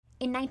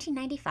In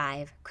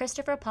 1995,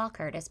 Christopher Paul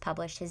Curtis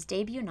published his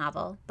debut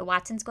novel, The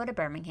Watsons Go to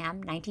Birmingham,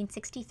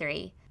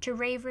 1963, to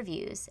rave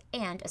reviews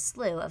and a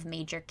slew of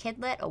major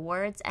Kidlit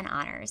awards and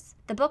honors.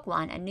 The book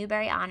won a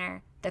Newbery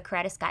Honor, the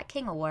Coretta Scott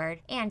King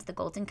Award, and the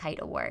Golden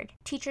Kite Award.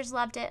 Teachers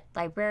loved it,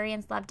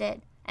 librarians loved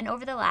it, and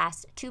over the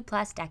last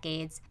 2+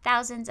 decades,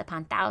 thousands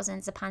upon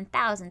thousands upon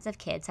thousands of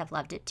kids have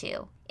loved it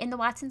too. In The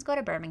Watsons Go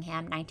to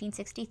Birmingham,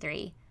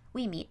 1963,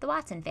 we meet the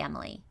Watson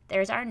family.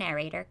 There's our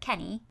narrator,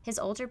 Kenny, his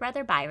older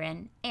brother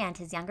Byron, and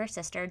his younger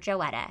sister,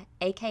 Joetta,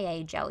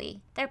 aka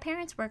Joey. Their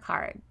parents work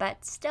hard,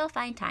 but still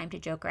find time to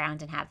joke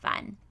around and have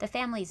fun. The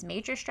family's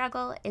major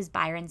struggle is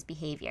Byron's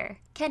behavior.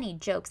 Kenny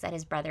jokes that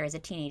his brother is a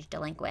teenage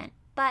delinquent,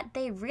 but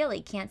they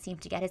really can't seem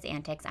to get his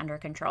antics under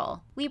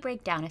control. We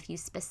break down a few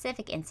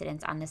specific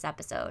incidents on this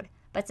episode,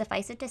 but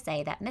suffice it to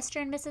say that Mr.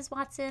 and Mrs.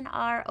 Watson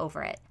are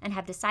over it and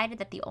have decided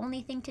that the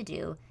only thing to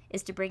do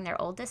is to bring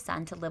their oldest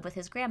son to live with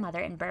his grandmother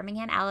in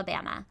Birmingham,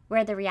 Alabama,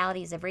 where the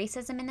realities of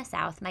racism in the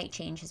South might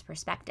change his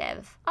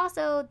perspective.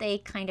 Also, they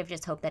kind of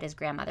just hope that his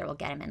grandmother will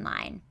get him in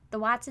line. The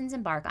Watsons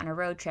embark on a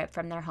road trip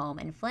from their home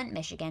in Flint,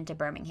 Michigan to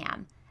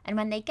Birmingham, and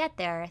when they get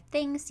there,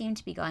 things seem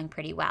to be going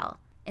pretty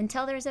well.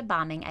 Until there's a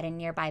bombing at a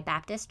nearby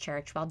Baptist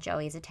church while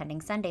Joey is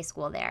attending Sunday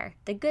school there.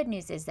 The good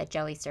news is that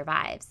Joey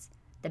survives.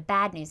 The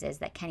bad news is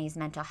that Kenny's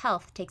mental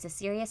health takes a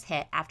serious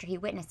hit after he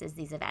witnesses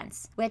these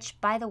events,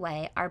 which, by the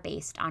way, are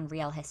based on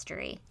real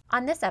history.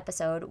 On this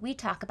episode, we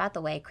talk about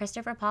the way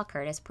Christopher Paul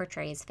Curtis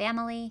portrays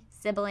family,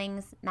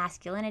 siblings,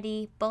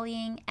 masculinity,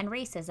 bullying, and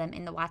racism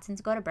in The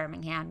Watsons Go to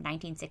Birmingham,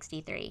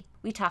 1963.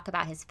 We talk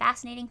about his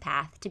fascinating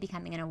path to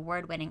becoming an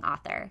award-winning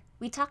author.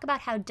 We talk about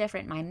how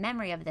different my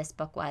memory of this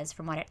book was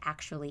from what it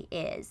actually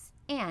is.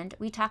 And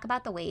we talk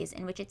about the ways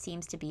in which it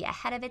seems to be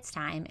ahead of its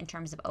time in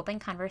terms of open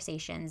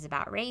conversations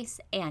about race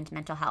and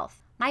mental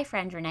health. My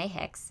friend Renée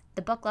Hicks,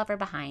 the book lover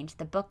behind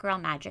the Book Girl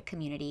Magic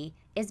community,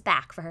 is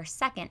back for her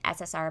second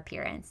SSR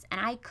appearance, and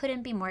I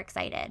couldn't be more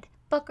excited.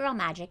 Book Girl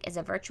Magic is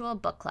a virtual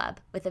book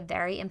club with a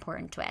very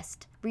important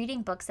twist,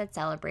 reading books that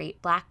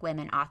celebrate Black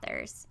women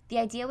authors. The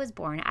idea was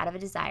born out of a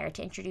desire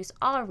to introduce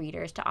all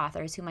readers to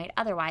authors who might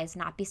otherwise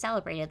not be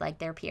celebrated like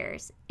their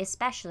peers,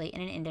 especially in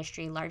an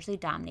industry largely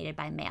dominated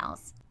by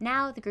males.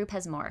 Now the group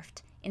has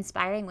morphed,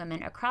 inspiring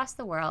women across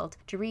the world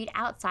to read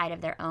outside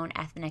of their own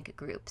ethnic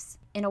groups.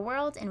 In a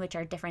world in which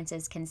our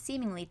differences can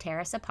seemingly tear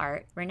us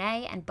apart,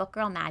 Renée and Book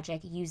Girl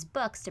Magic use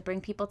books to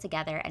bring people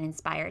together and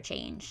inspire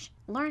change.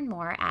 Learn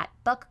more at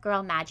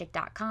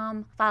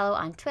bookgirlmagic.com, follow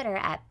on Twitter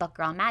at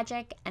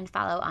bookgirlmagic, and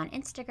follow on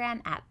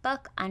Instagram at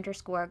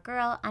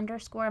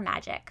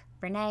book_girl_magic.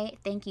 Renée,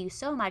 thank you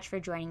so much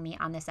for joining me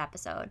on this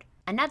episode.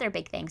 Another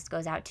big thanks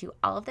goes out to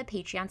all of the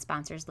Patreon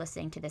sponsors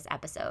listening to this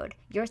episode.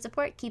 Your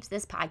support keeps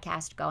this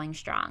podcast going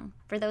strong.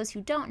 For those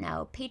who don't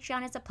know,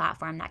 Patreon is a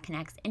platform that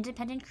connects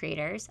independent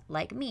creators,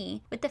 like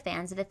me, with the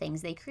fans of the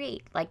things they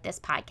create, like this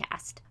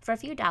podcast. For a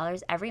few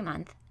dollars every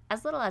month,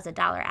 as little as $1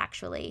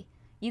 actually,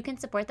 you can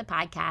support the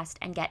podcast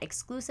and get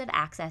exclusive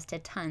access to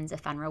tons of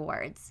fun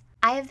rewards.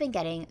 I have been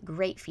getting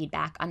great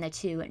feedback on the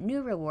 2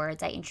 new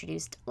rewards I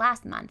introduced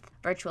last month,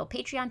 virtual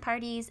Patreon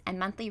parties and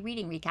monthly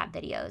reading recap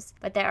videos,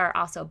 but there are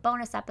also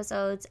bonus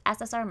episodes,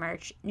 SSR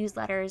merch,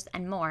 newsletters,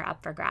 and more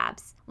up for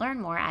grabs. Learn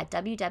more at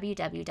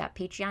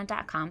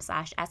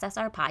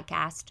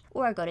www.patreon.com/ssrpodcast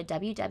or go to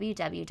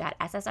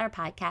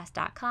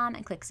www.ssrpodcast.com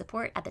and click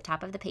support at the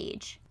top of the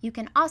page. You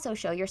can also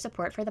show your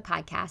support for the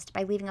podcast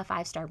by leaving a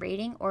 5-star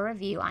rating or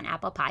review on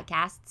Apple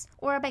Podcasts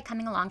or by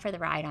coming along for the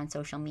ride on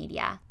social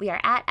media. We are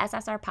at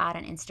SSR Pod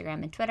on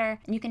Instagram and Twitter,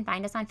 and you can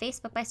find us on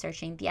Facebook by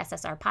searching the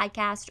SSR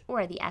Podcast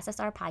or the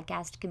SSR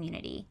Podcast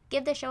community.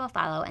 Give the show a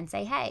follow and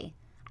say hey.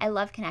 I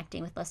love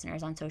connecting with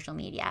listeners on social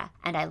media,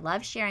 and I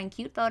love sharing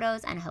cute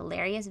photos and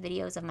hilarious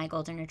videos of my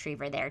golden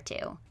retriever there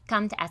too.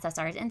 Come to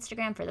SSR's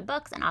Instagram for the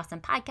books and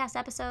awesome podcast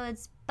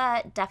episodes,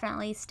 but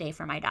definitely stay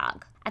for my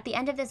dog. At the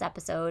end of this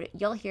episode,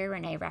 you'll hear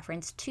Renée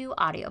reference 2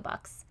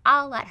 audiobooks.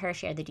 I'll let her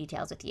share the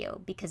details with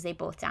you because they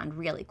both sound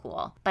really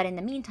cool. But in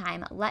the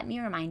meantime, let me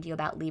remind you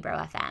about Libro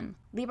FM.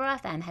 Libro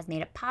FM has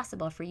made it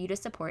possible for you to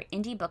support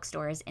indie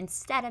bookstores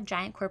instead of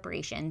giant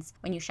corporations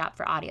when you shop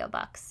for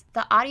audiobooks.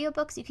 The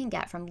audiobooks you can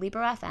get from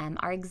Libro FM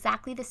are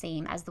exactly the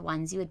same as the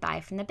ones you would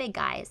buy from the big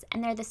guys,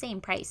 and they're the same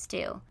price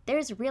too.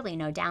 There's really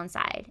no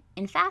downside.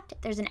 In fact,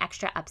 there's an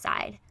extra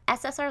upside.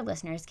 SSR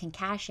listeners can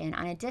cash in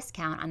on a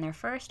discount on their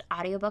first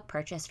audiobook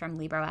purchase from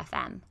Libro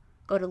FM.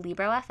 Go to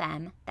Libro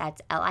FM,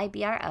 that's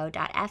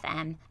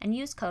libro.fm, and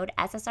use code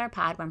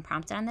SSRPOD when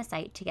prompted on the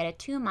site to get a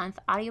 2-month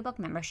audiobook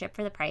membership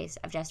for the price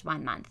of just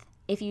 1 month.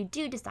 If you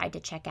do decide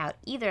to check out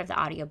either of the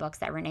audiobooks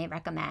that Renée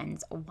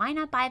recommends, why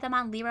not buy them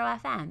on Libro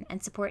FM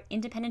and support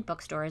independent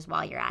bookstores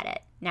while you're at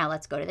it? Now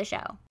let's go to the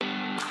show.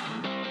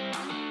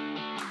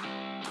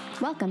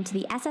 Welcome to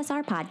the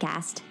SSR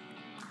Podcast.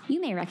 You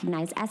may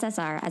recognize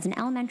SSR as an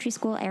elementary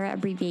school era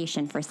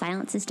abbreviation for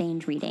silent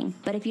sustained reading,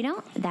 but if you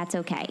don't, that's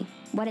okay.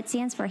 What it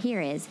stands for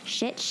here is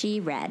Shit She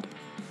Read.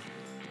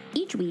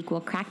 Each week, we'll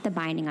crack the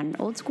binding on an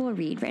old school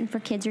read written for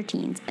kids or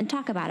teens and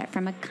talk about it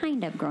from a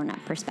kind of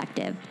grown-up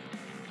perspective.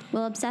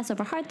 We'll obsess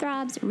over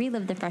heartthrobs,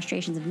 relive the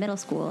frustrations of middle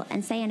school,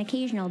 and say an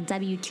occasional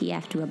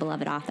WTF to a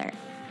beloved author.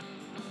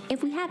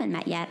 If we haven't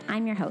met yet,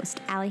 I'm your host,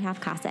 Allie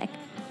Hoff-Kosick,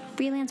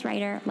 freelance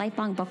writer,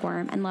 lifelong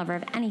bookworm, and lover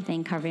of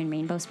anything covered in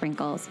rainbow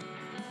sprinkles.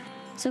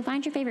 So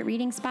find your favorite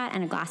reading spot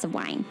and a glass of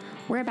wine.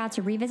 We're about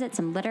to revisit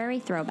some literary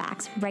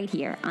throwbacks right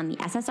here on the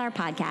SSR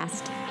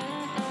podcast.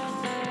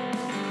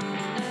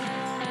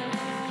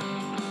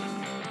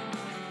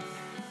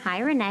 Hi,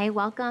 Renee.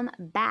 Welcome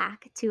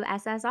back to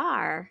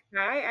SSR.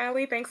 Hi,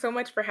 Allie. Thanks so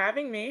much for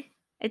having me.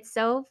 It's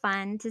so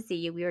fun to see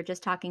you. We were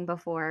just talking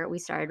before we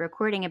started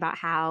recording about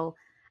how,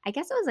 I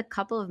guess it was a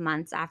couple of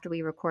months after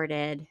we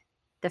recorded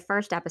the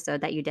first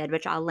episode that you did,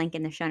 which I'll link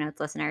in the show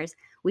notes, listeners.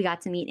 We got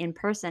to meet in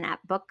person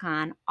at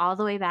BookCon all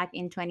the way back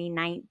in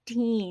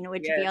 2019,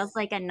 which feels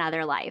like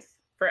another life.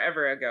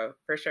 Forever ago,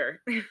 for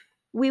sure.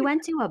 We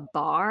went to a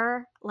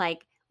bar,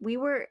 like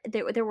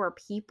there were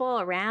people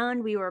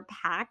around. We were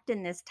packed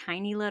in this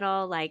tiny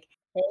little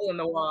hole in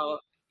the wall.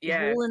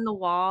 Yes. Hole in the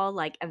wall,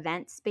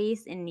 event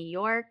space in New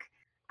York.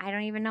 I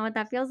don't even know what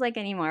that feels like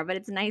anymore, but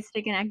it's nice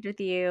to connect with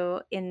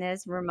you in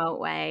this remote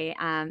way,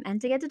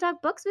 and to get to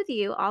talk books with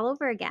you all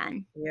over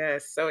again.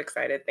 Yes, so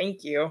excited.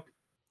 Thank you.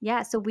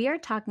 Yeah, so we are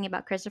talking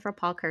about Christopher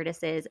Paul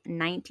Curtis's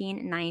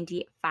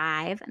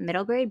 1995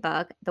 middle grade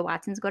book, The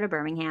Watsons Go to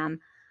Birmingham.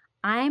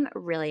 I'm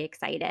really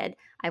excited.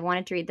 I've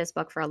wanted to read this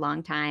book for a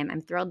long time.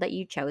 I'm thrilled that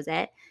you chose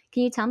it.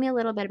 Can you tell me a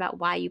little bit about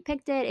why you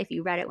picked it, if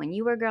you read it when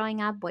you were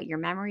growing up, what your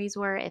memories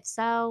were, if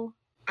so?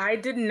 I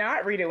did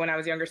not read it when I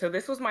was younger, so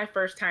this was my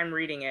first time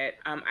reading it.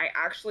 I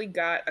actually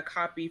got a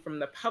copy from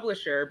the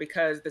publisher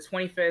because the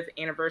 25th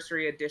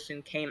anniversary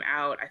edition came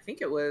out, I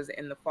think it was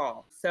in the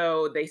fall.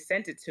 So they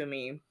sent it to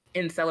me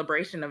in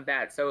celebration of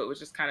that. So it was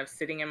just kind of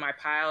sitting in my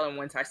pile. And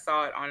once I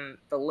saw it on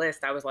the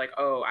list, I was like,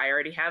 oh, I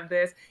already have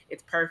this.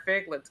 It's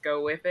perfect. Let's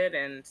go with it.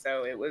 And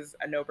so it was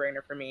a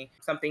no-brainer for me,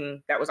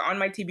 something that was on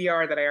my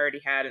TBR that I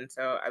already had. And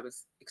so I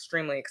was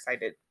extremely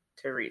excited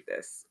to read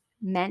this.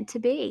 Meant to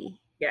be.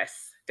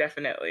 Yes,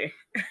 definitely.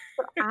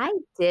 I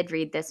did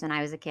read this when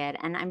I was a kid,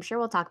 and I'm sure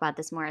we'll talk about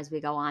this more as we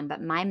go on, but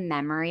my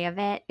memory of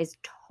it is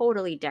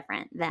totally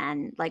different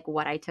than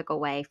what I took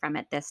away from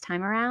it this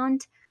time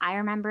around. I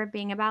remember it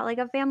being about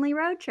a family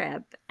road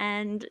trip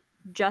and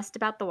just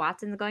about the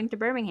Watsons going to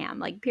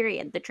Birmingham,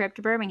 period, the trip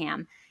to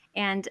Birmingham.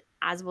 And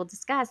as we'll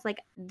discuss,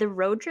 the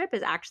road trip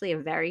is actually a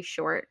very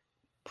short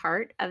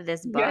part of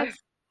this book. Yes.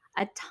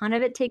 A ton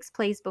of it takes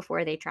place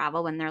before they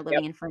travel when they're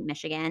living in Flint,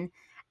 Michigan.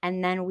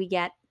 And then we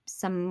get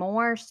some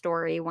more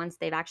story once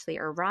they've actually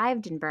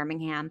arrived in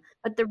Birmingham.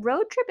 But the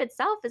road trip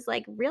itself is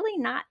really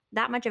not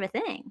that much of a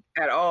thing.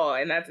 At all.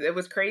 And it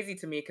was crazy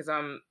to me because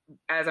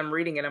as I'm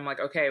reading it, I'm like,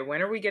 okay,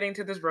 when are we getting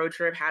to this road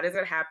trip? How does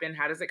it happen?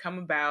 How does it come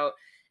about?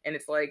 And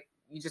it's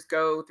you just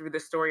go through the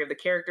story of the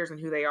characters and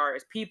who they are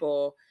as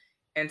people.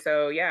 And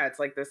so, yeah, it's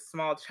this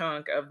small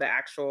chunk of the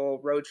actual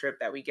road trip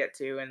that we get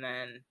to, and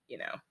then,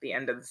 the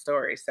end of the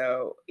story.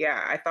 So,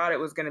 yeah, I thought it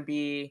was going to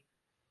be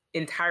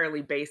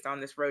entirely based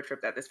on this road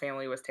trip that this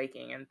family was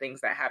taking and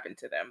things that happened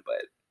to them.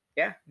 But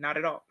yeah, not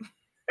at all.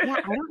 Yeah, I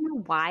don't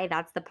know why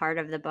that's the part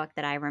of the book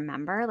that I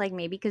remember.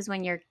 Maybe because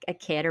when you're a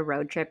kid, a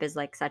road trip is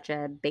such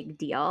a big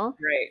deal.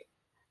 Right.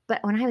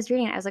 But when I was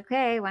reading it, I was like,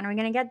 okay, when are we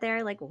going to get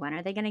there? When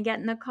are they going to get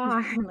in the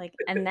car?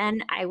 And then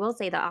I will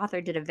say the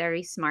author did a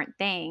very smart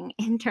thing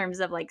in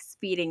terms of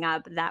speeding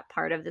up that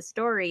part of the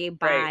story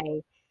by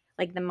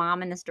the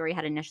mom in the story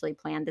had initially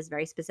planned this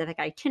very specific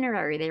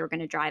itinerary. They were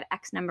going to drive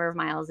X number of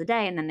miles a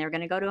day, and then they were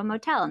going to go to a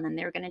motel, and then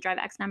they were going to drive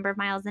X number of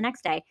miles the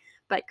next day.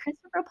 But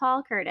Christopher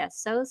Paul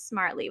Curtis so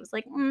smartly was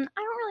like, I don't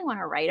really want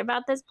to write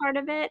about this part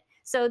of it.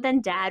 So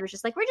then Dad was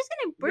just like, we're just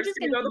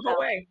gonna go the whole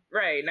way.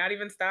 Right. Not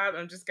even stop.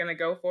 I'm just gonna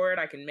go for it.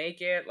 I can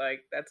make it.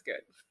 That's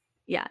good.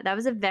 Yeah, that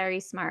was a very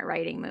smart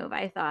writing move,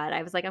 I thought.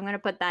 I was like, I'm going to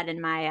put that in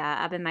my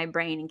up in my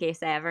brain in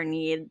case I ever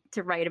need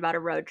to write about a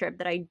road trip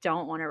that I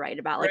don't want to write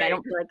about. I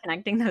don't feel like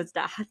connecting those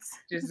dots.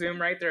 Just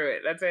zoom right through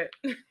it. That's it.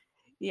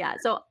 Yeah.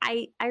 So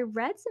I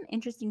read some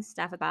interesting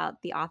stuff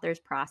about the author's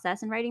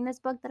process in writing this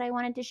book that I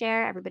wanted to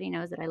share. Everybody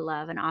knows that I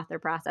love an author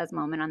process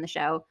moment on the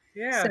show.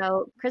 Yeah.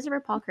 So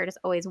Christopher Paul Curtis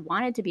always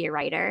wanted to be a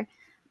writer,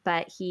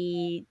 but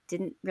he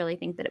didn't really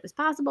think that it was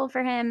possible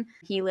for him.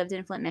 He lived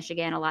in Flint,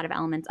 Michigan. A lot of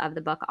elements of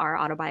the book are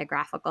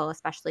autobiographical,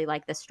 especially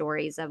the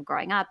stories of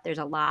growing up. There's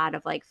a lot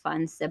of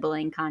fun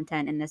sibling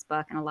content in this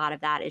book, and a lot of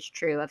that is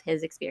true of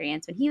his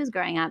experience when he was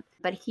growing up.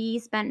 But he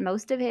spent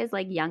most of his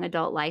young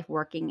adult life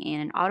working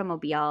in an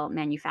automobile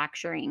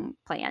manufacturing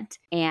plant,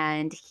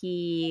 and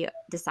he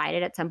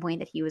decided at some point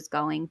that he was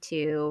going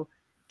to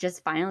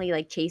just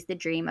finally chase the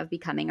dream of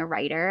becoming a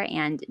writer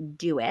and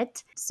do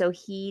it. So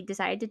he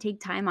decided to take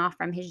time off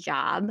from his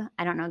job.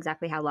 I don't know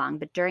exactly how long,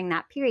 but during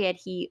that period,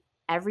 he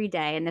every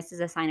day, and this is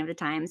a sign of the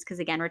times, because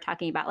again, we're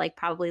talking about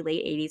probably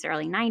late 80s,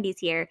 early 90s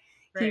here,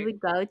 he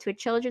would go to a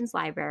children's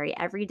library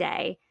every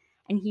day,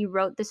 and he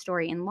wrote the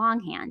story in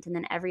longhand. And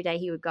then every day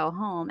he would go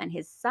home, and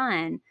his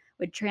son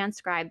would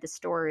transcribe the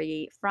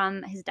story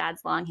from his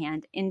dad's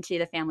longhand into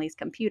the family's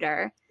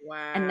computer.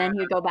 Wow. And then he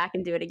would go back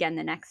and do it again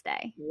the next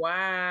day.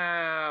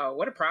 Wow.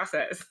 What a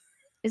process.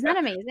 Isn't that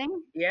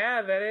amazing?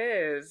 Yeah, that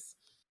is.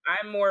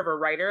 I'm more of a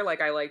writer.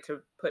 Like, I like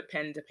to put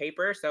pen to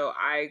paper, so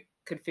I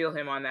could feel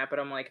him on that. But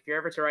I'm like, if you're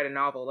ever to write a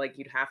novel, like,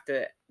 you'd have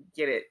to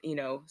get it,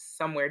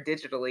 somewhere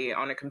digitally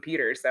on a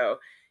computer. So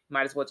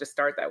might as well just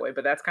start that way.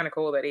 But that's kind of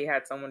cool that he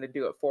had someone to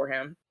do it for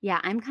him. Yeah,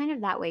 I'm kind of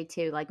that way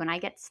too. Like when I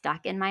get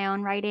stuck in my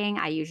own writing,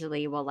 I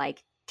usually will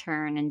like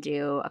turn and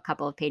do a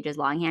couple of pages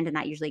longhand, and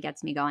that usually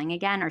gets me going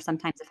again. Or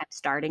sometimes if I'm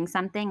starting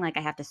something, like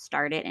I have to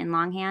start it in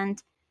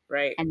longhand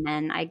Right. and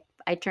then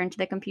I turn to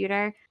the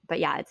computer. But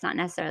yeah, it's not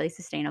necessarily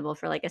sustainable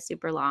for like a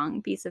super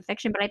long piece of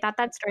fiction. But I thought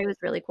that story was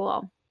really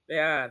cool.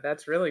 Yeah,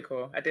 that's really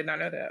cool. I did not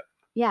know that.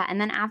 Yeah,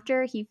 and then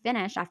after he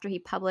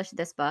published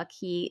this book,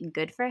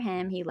 good for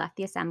him, he left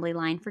the assembly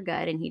line for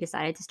good and he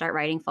decided to start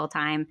writing full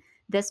time.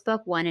 This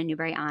book won a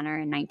Newbery Honor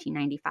in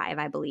 1995,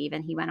 I believe,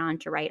 and he went on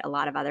to write a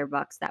lot of other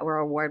books that were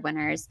award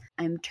winners.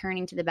 I'm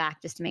turning to the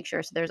back just to make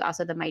sure. So there's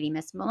also The Mighty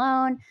Miss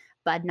Malone,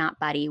 Bud Not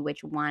Buddy,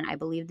 which won, I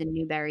believe, the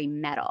Newbery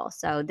Medal.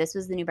 So this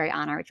was the Newbery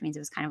Honor, which means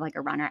it was kind of like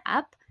a runner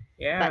up.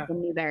 But Yeah. the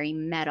Newbery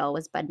Medal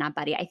was Bud Not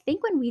Buddy. I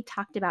think when we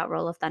talked about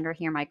Roll of Thunder,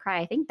 Hear My Cry,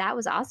 I think that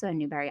was also a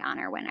Newbery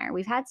Honor winner.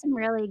 We've had some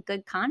really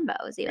good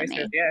convos, you and Nice.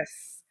 me.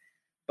 Yes.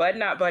 Bud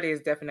Not Buddy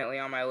is definitely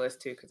on my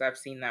list too, because I've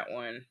seen that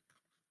one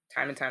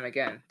time and time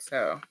again.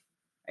 So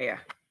yeah,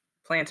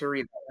 plan to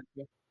read that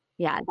one too.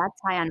 Yeah,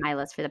 that's high on my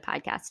list for the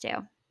podcast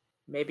too.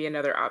 Maybe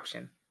another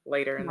option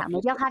later in the Yeah, maybe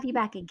I'll future. have you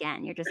back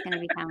again. You're just going to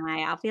become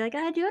I'll be like, do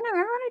you remember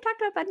when I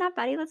talked about Bud Not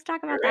Buddy? Let's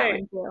talk about that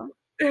Right. one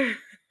too.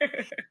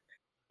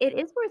 It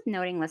is worth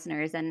noting,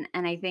 listeners, and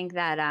I think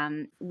that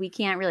we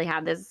can't really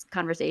have this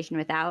conversation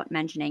without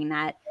mentioning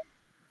that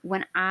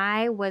when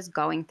I was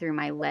going through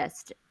my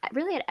list,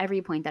 really at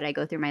every point that I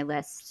go through my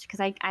list, because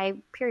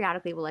I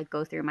periodically will like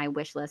go through my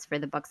wish list for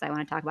the books I want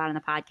to talk about on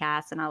the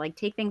podcast, and I'll like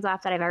take things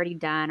off that I've already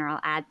done, or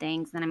I'll add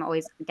things, and I'm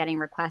always getting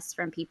requests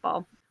from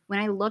people. When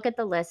I look at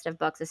the list of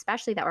books,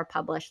 especially that were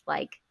published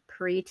like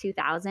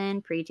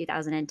pre-2000,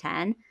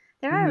 pre-2010,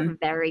 there are Mhm.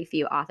 very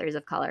few authors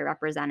of color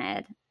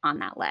represented on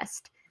that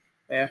list.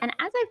 Yeah. And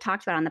as I've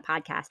talked about on the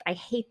podcast, I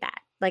hate that.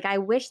 Like, I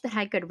wish that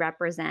I could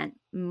represent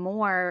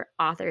more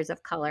authors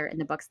of color in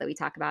the books that we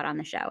talk about on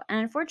the show. And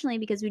unfortunately,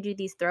 because we do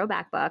these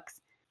throwback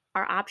books,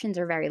 our options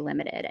are very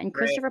limited. And Right.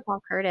 Christopher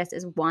Paul Curtis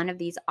is one of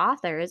these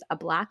authors, a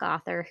Black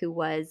author who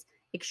was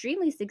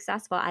extremely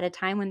successful at a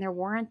time when there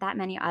weren't that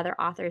many other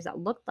authors that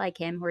looked like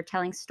him who were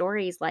telling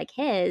stories like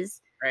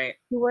his, Right.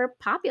 who were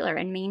popular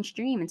and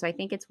mainstream. And so I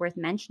think it's worth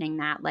mentioning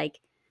that,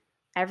 like,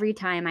 every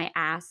time I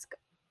ask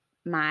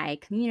my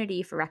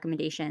community for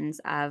recommendations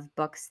of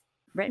books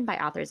written by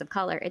authors of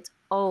color, it's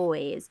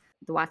always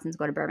The Watsons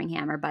Go to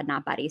Birmingham or Bud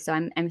Not Buddy. So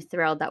I'm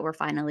thrilled that we're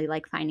finally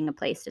like finding a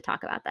place to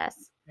talk about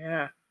this.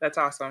 Yeah, that's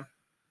awesome.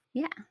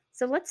 Yeah.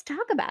 So let's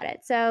talk about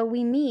it. So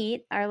we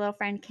meet our little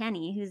friend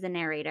Kenny, who's the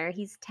narrator.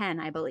 He's 10,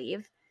 I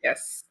believe.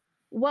 Yes.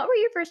 What were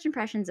your first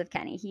impressions of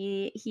Kenny?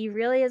 He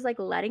really is like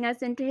letting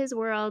us into his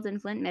world in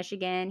Flint,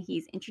 Michigan.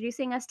 He's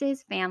introducing us to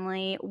his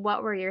family.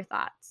 What were your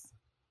thoughts?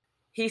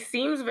 He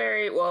seems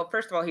well,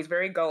 first of all, he's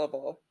very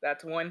gullible.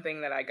 That's one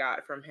thing that I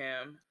got from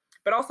him,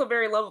 but also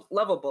very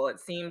lovable. It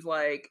seems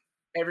like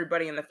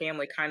everybody in the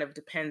family kind of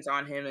depends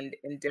on him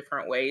in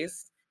different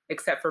ways,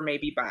 except for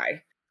maybe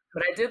Bai.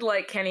 But I did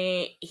like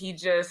Kenny. He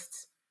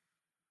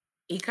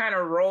kind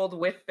of rolled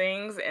with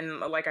things.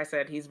 And like I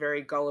said, he's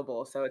very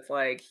gullible. So it's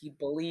like he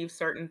believes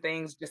certain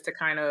things just to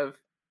kind of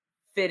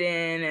fit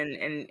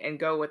in and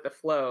go with the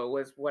flow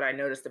was what I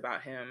noticed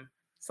about him.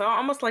 So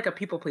almost like a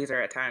people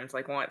pleaser at times,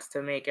 like wants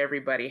to make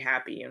everybody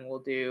happy and will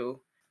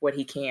do what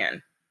he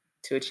can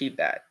to achieve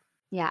that.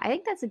 Yeah, I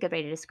think that's a good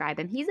way to describe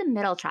him. He's a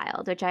middle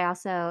child, which I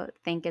also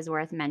think is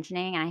worth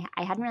mentioning. And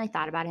I hadn't really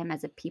thought about him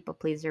as a people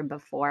pleaser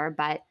before,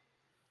 but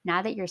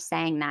now that you're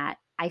saying that,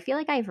 I feel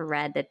like I've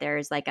read that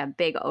there's like a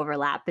big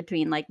overlap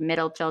between like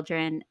middle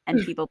children and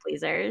people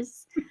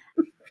pleasers.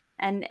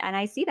 And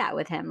I see that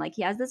with him. Like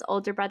he has this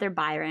older brother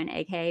Byron,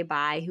 aka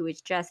Bai, who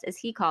is just, as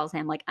he calls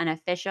him, like an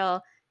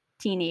official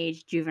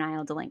teenage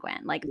juvenile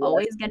delinquent, like Yes.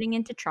 always getting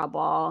into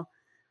trouble.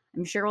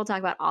 I'm sure we'll talk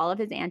about all of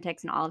his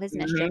antics and all of his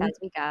mischief Mhm. as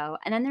we go.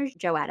 And then there's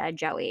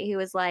Joey, who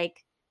is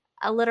like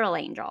a literal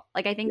angel.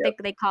 Like I think Yep.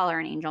 they call her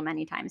an angel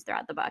many times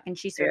throughout the book. And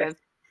she sort Yes. of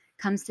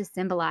comes to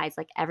symbolize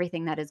like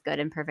everything that is good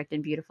and perfect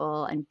and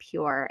beautiful and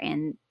pure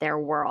in their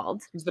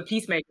world. He's the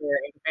peacemaker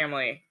in the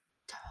family.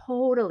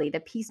 Totally. The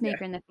Yeah.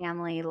 peacemaker in the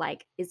family,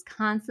 like, is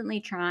constantly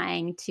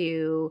trying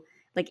to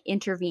like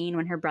intervene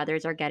when her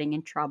brothers are getting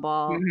in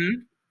trouble.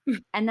 Mhm.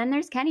 And then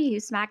there's Kenny,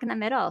 who's smack in the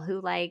middle, who,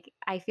 like,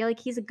 I feel like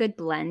he's a good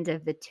blend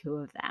of the two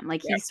of them.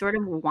 Like, he Yep. sort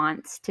of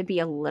wants to be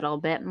a little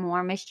bit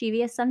more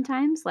mischievous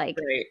sometimes. Like,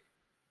 Right.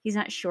 he's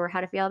not sure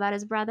how to feel about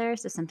his brother.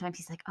 So sometimes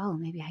he's like, oh,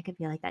 maybe I could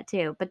be like that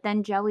too. But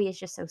then Joey is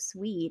just so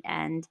sweet.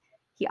 And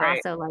he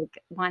Right. also, like,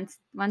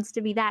 wants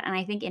to be that. And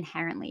I think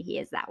inherently he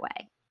is that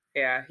way.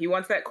 Yeah. He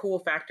wants that cool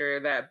factor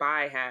that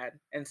Bai had.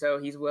 And so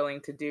he's willing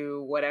to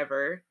do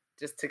whatever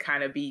just to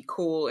kind of be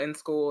cool in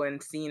school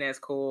and seen as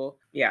cool.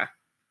 Yeah.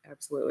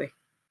 Absolutely.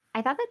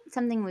 I thought that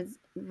something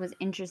was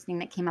interesting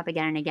that came up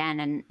again and again,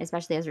 and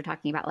especially as we're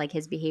talking about like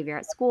his behavior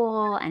at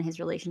school and his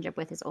relationship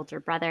with his older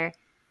brother.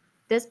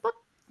 This book,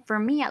 for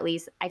me at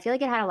least, I feel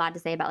like it had a lot to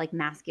say about like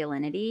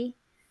masculinity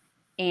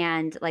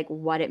and like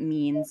what it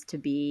means to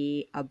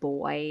be a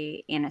boy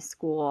in a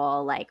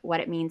school, like what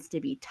it means to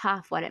be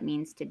tough, what it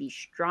means to be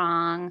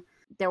strong.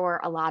 There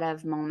were a lot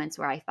of moments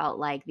where I felt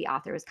like the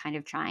author was kind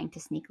of trying to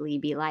sneakily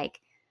be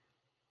like,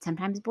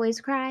 sometimes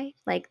boys cry.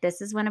 Like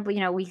this is one of,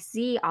 we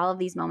see all of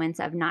these moments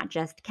of not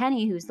just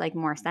Kenny, who's like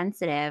more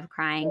sensitive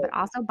crying, but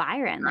also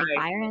Byron. Like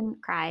Right. Byron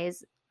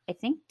cries, I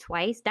think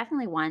twice,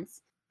 definitely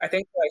once, I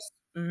think twice.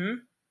 Mm-hmm.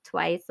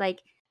 twice. Like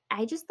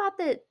I just thought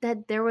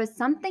that there was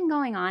something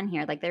going on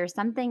here. Like there was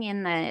something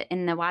in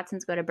the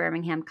Watsons Go to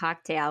Birmingham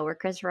cocktail where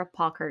Christopher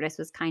Paul Curtis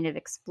was kind of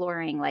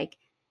exploring like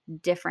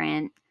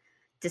different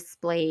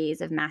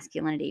displays of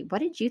masculinity. What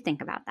did you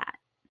think about that?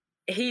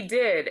 He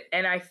did.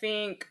 And I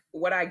think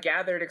what I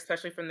gathered,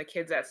 especially from the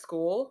kids at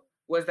school,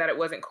 was that it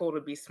wasn't cool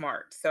to be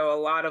smart. So a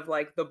lot of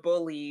like the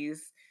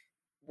bullies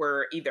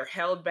were either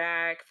held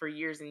back for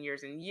years and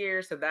years and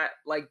years. So that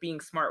like being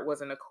smart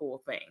wasn't a cool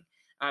thing.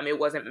 It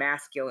wasn't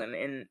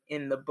masculine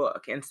in the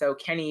book. And so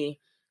Kenny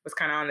was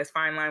kind of on this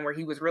fine line where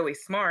he was really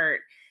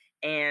smart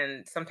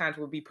and sometimes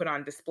would be put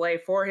on display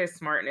for his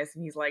smartness.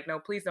 And he's like, no,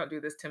 please don't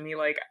do this to me.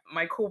 Like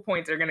my cool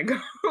points are going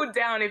to go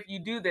down if you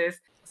do this.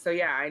 So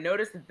yeah, I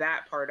noticed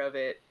that part of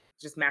it,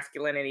 just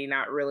masculinity,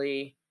 not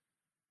really,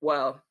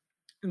 well,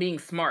 being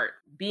smart,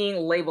 being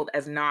labeled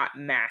as not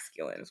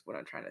masculine is what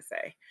I'm trying to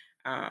say.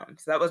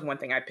 So that was one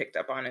thing I picked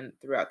up on and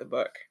throughout the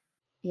book.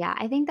 Yeah,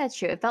 I think that's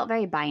true. It felt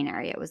very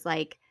binary. It was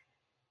like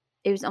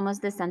it was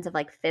almost this sense of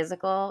like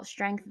physical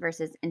strength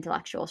versus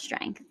intellectual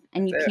strength.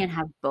 And you That's it. can't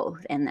have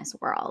both in this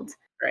world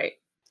Right.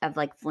 of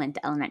like Flint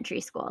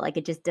Elementary School. Like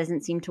it just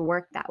doesn't seem to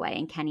work that way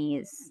in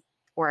Kenny's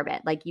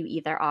orbit. Like you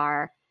either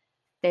are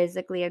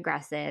physically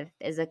aggressive,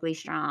 physically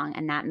strong,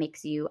 and that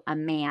makes you a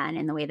man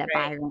in the way that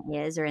Right. Byron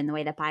is, or in the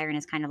way that Byron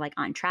is kind of like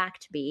on track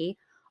to be,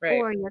 Right.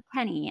 or you're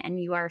Kenny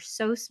and you are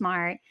so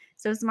smart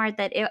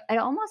that it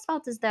almost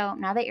felt as though,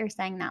 now that you're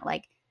saying that,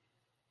 like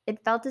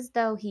it felt as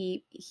though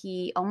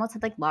he almost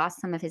had like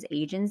lost some of his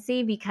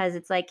agency because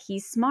it's like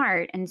he's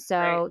smart, and Right.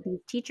 so these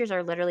teachers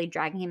are literally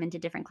dragging him into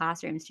different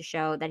classrooms to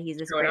show that he's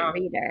this Showing great off.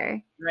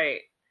 reader.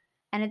 Right.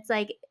 And it's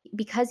like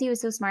because he was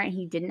so smart and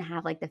he didn't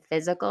have like the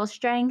physical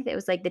strength, it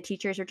was like the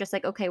teachers were just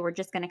like, okay, we're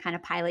just going to kind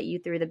of pilot you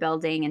through the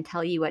building and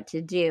tell you what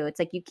to do. It's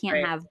like you can't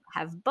Right.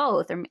 have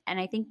both. And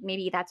I think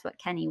maybe that's what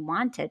Kenny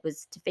wanted,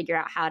 was to figure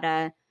out how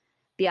to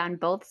be on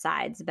both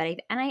sides. But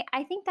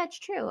I think that's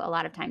true a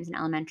lot of times in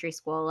elementary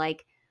school.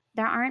 Like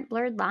there aren't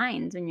blurred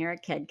lines when you're a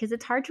kid because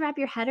it's hard to wrap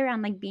your head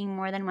around like being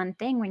more than one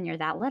thing when you're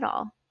that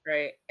little.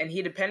 Right. And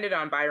he depended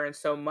on Byron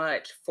so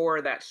much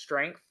for that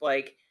strength.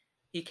 Like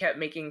he kept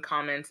making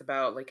comments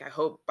about like, I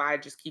hope By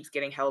just keeps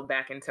getting held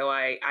back until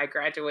I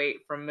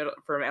graduate from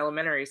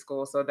elementary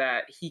school so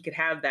that he could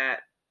have that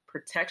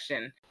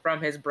protection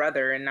from his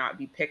brother and not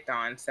be picked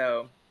on.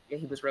 So yeah,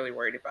 he was really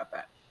worried about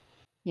that.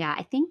 Yeah,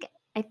 I think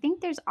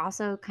there's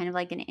also kind of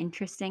like an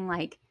interesting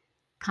like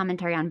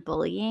commentary on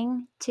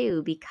bullying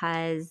too,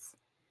 because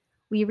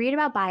we read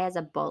about Bai as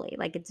a bully.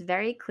 Like it's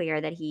very clear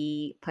that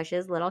he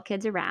pushes little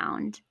kids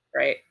around,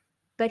 Right.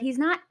 but he's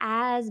not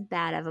as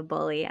bad of a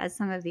bully as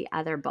some of the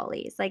other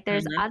bullies. Like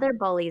there's Hmm. other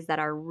bullies that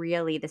are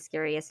really the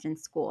scariest in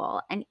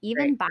school, and Right.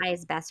 even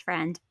Bai's best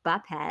friend,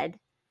 Buphead,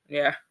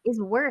 Yeah.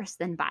 is worse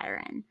than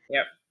Byron.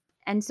 Yep.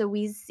 And so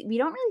we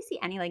don't really see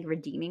any like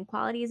redeeming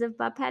qualities of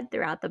Buphead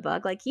throughout the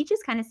book. Like he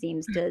just kind of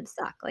seems to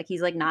suck. Like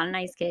he's like not a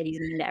nice kid. He's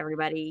mean to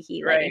everybody.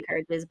 He like Right.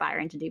 encourages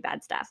Byron to do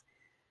bad stuff.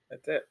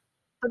 That's it.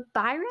 But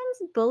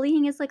Byron's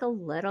bullying is like a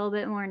little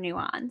bit more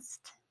nuanced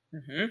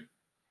Hmm.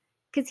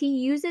 because he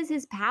uses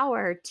his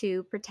power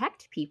to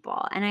protect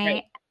people. And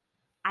Right.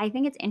 I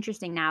think it's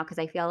interesting now because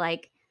I feel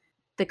like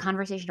the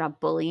conversation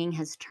about bullying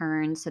has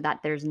turned so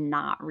that there's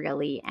not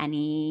really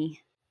any,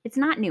 it's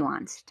not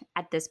nuanced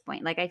at this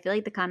point. Like I feel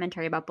like the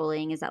commentary about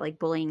bullying is that like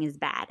bullying is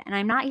bad. And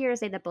I'm not here to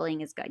say that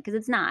bullying is good because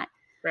it's not.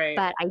 Right.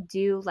 But I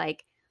do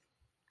like,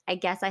 I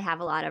guess I have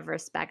a lot of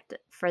respect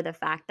for the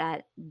fact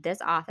that this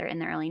author in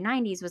the early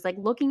 90s was like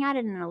looking at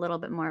it in a little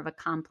bit more of a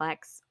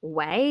complex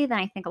way than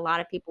I think a lot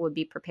of people would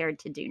be prepared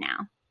to do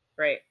now.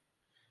 Right.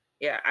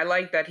 Yeah. I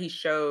like that he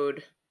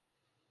showed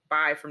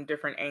By from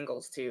different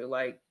angles too.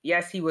 Like,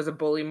 yes, he was a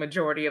bully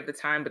majority of the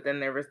time, but then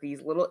there was these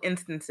little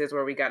instances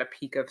where we got a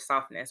peek of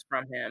softness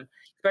from him,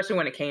 especially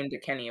when it came to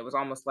Kenny. It was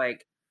almost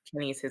like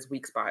Kenny's his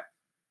weak spot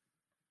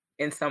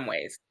in some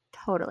ways.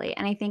 Totally.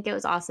 And I think it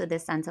was also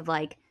this sense of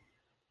like,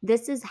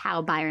 this is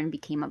how Byron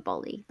became a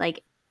bully.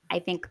 Like, I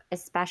think,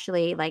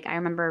 especially, like, I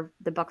remember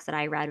the books that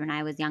I read when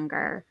I was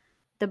younger.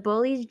 The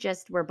bullies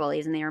just were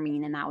bullies and they were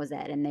mean and that was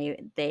it. And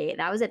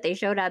that was it. They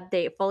showed up,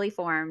 they fully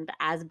formed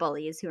as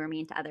bullies who were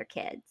mean to other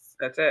kids.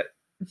 That's it.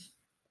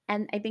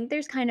 And I think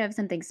there's kind of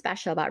something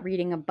special about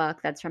reading a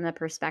book that's from the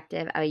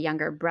perspective of a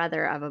younger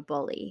brother of a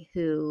bully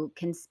who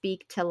can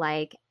speak to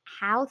like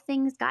how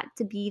things got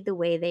to be the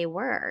way they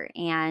were.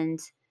 And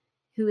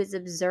who is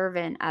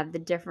observant of the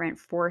different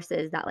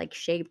forces that like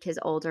shaped his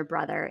older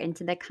brother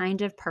into the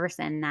kind of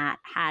person that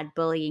had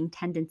bullying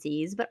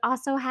tendencies, but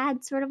also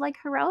had sort of like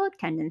heroic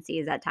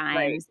tendencies at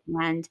Right. times.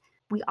 And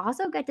we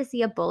also get to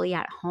see a bully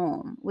at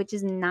home, which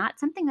is not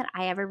something that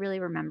I ever really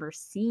remember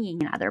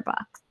seeing in other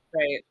books.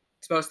 Right.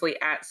 It's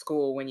mostly at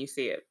school when you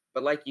see it.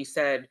 But like you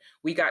said,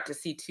 we got to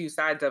see two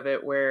sides of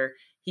it where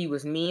he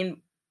was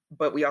mean,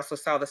 but we also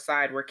saw the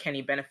side where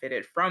Kenny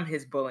benefited from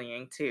his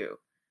bullying too,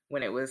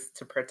 when it was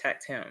to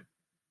protect him.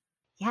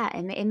 Yeah,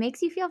 it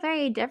makes you feel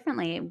very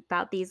differently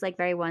about these like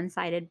very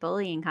one-sided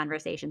bullying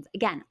conversations.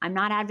 Again, I'm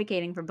not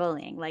advocating for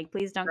bullying. Like,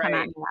 please don't come at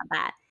Right. me about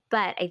that.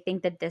 But I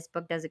think that this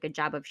book does a good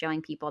job of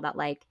showing people that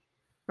like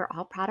we're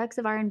all products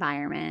of our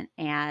environment.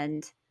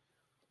 And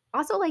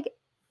also like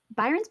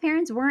Byron's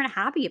parents weren't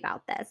happy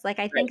about this. Like,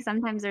 I think Right.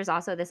 sometimes there's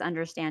also this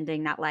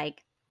understanding that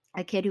like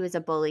a kid who is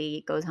a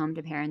bully goes home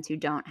to parents who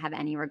don't have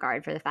any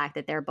regard for the fact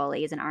that they're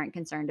bullies and aren't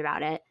concerned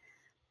about it.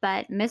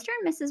 But Mr.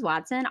 and Mrs.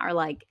 Watson are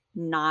like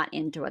not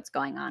into what's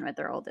going on with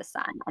their oldest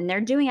son. And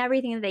they're doing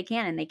everything that they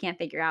can and they can't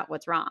figure out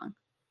what's wrong.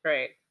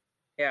 Right.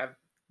 Yeah.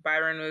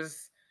 Byron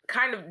was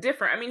kind of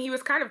different. I mean, he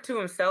was kind of to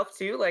himself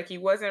too. Like he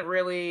wasn't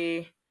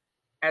really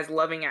as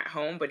loving at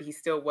home, but he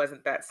still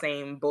wasn't that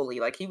same bully.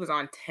 Like he was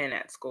on 10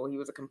 at school. He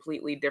was a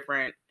completely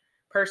different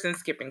person,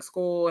 skipping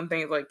school and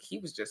things. Like he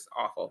was just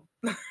awful.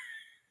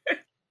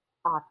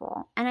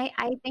 Awful. And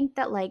I think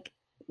that like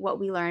what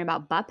we learn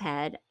about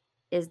Buphead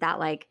is that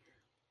like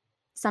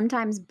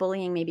sometimes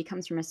bullying maybe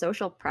comes from a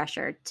social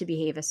pressure to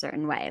behave a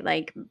certain way.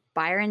 Like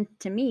Byron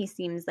to me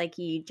seems like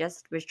he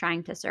just was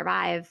trying to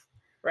survive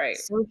Right.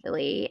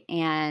 socially,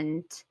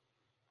 and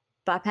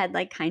Buphead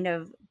like kind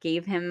of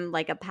gave him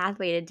like a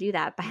pathway to do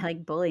that by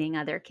like bullying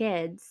other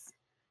kids.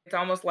 It's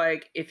almost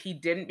like if he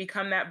didn't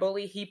become that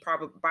bully,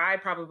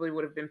 probably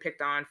would have been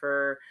picked on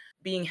for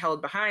being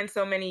held behind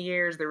so many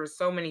years. There were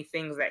so many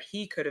things that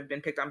he could have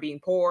been picked on, being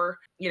poor.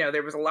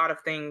 There was a lot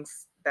of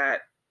things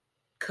that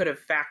could have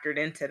factored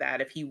into that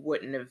if he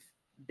wouldn't have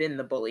been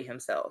the bully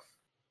himself.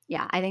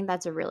 Yeah, I think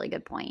that's a really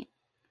good point.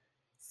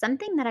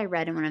 Something that I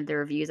read in one of the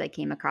reviews I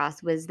came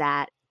across was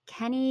that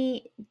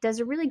Kenny does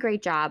a really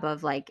great job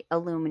of like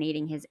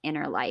illuminating his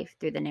inner life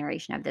through the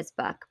narration of this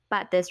book.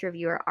 But this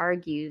reviewer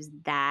argues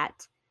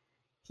that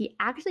he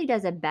actually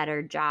does a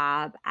better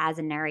job as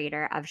a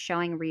narrator of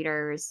showing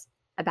readers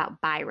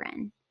about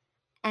Byron.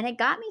 And it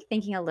got me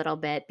thinking a little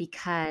bit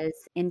because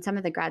in some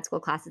of the grad school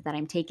classes that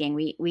I'm taking,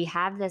 we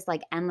have this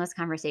like endless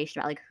conversation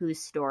about like whose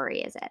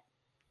story is it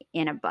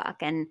in a book,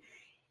 and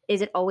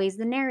is it always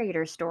the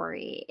narrator's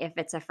story if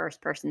it's a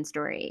first person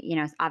story?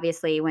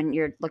 Obviously, when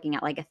you're looking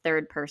at like a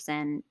third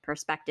person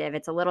perspective,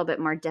 it's a little bit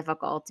more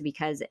difficult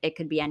because it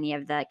could be any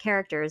of the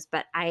characters.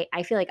 But I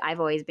feel like I've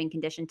always been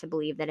conditioned to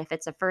believe that if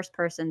it's a first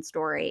person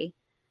story,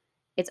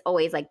 it's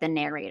always like the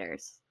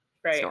narrator's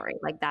Right. story.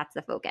 Like that's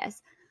the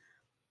focus.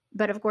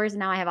 But of course,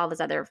 now I have all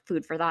this other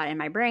food for thought in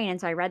my brain. And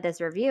so I read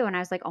this review and I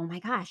was like, oh my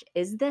gosh,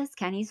 is this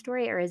Kenny's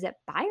story or is it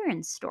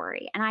Byron's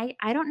story? And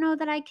I don't know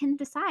that I can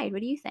decide.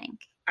 What do you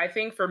think? I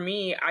think for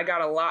me, I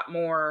got a lot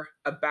more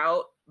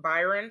about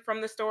Byron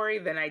from the story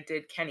than I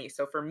did Kenny.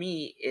 So for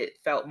me, it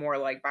felt more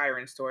like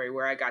Byron's story,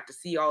 where I got to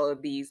see all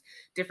of these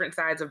different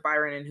sides of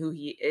Byron and who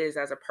he is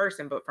as a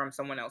person, but from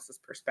someone else's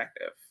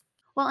perspective.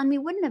 Well, and we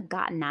wouldn't have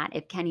gotten that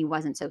if Kenny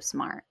wasn't so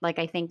smart. Like,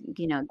 I think,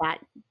 that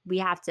we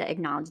have to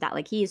acknowledge that.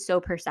 Like, he is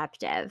so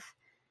perceptive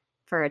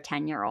for a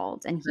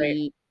 10-year-old, and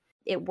Right.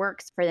 it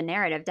works for the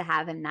narrative to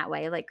have him that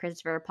way. Like,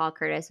 Christopher Paul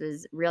Curtis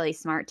was really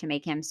smart to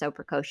make him so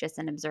precocious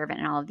and observant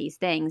and all of these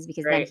things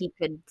because then Right. he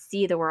could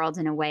see the world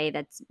in a way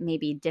that's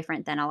maybe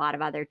different than a lot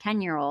of other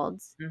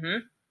 10-year-olds. Hmm.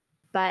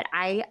 But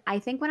I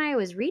think when I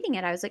was reading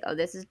it, I was like, oh,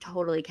 this is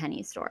totally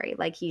Kenny's story.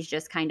 Like he's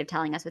just kind of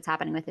telling us what's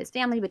happening with his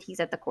family, but he's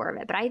at the core of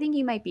it. But I think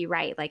you might be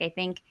right. Like I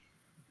think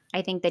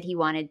that he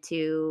wanted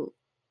to.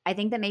 I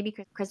think that maybe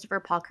Christopher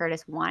Paul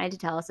Curtis wanted to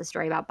tell us a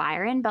story about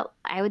Byron, but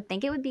I would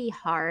think it would be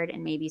hard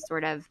and maybe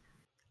sort of.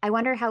 I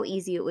wonder how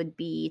easy it would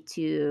be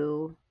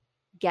to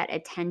get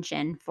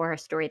attention for a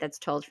story that's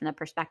told from the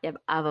perspective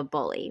of a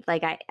bully.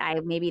 Like I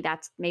maybe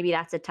that's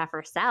a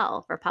tougher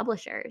sell for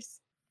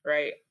publishers.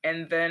 Right.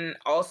 And then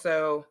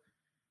also,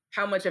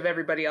 how much of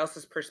everybody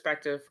else's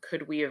perspective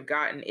could we have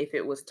gotten if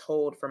it was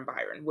told from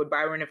Byron? Would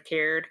Byron have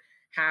cared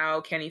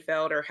how Kenny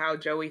felt or how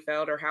Joey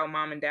felt or how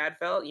mom and dad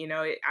felt?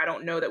 I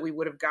don't know that we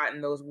would have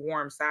gotten those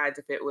warm sides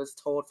if it was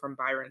told from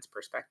Byron's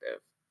perspective.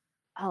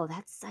 Oh,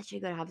 that's such a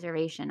good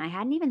observation. I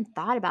hadn't even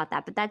thought about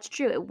that, but that's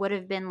true. It would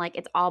have been like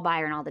it's all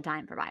Byron all the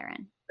time for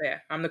Byron. Yeah,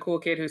 I'm the cool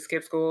kid who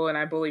skips school and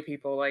I bully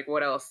people. Like,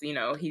 what else?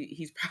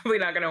 He's probably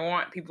not going to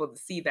want people to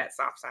see that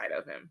soft side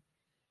of him.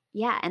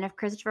 Yeah, and if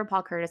Christopher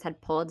Paul Curtis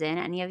had pulled in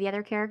any of the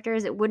other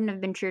characters, it wouldn't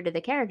have been true to the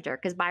character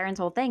because Byron's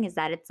whole thing is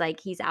that it's like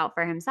he's out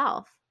for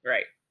himself.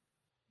 Right.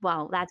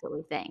 Well, that's what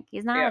we think.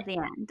 He's not Yeah. at the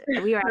end.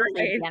 We were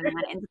actually Right. DMing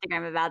on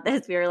Instagram about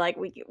this. We were like,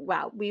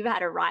 wow, we've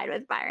had a ride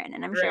with Byron,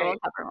 and I'm sure we'll Right.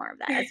 cover more of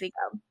that as we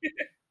go.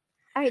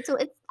 All right, so I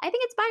think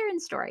it's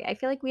Byron's story. I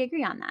feel like we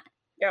agree on that.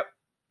 Yep.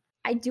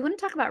 I do want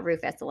to talk about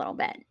Rufus a little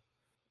bit.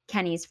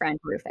 Kenny's friend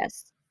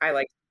Rufus. I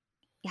like.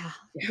 Yeah,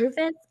 Yeah.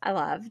 Rufus, I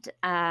loved.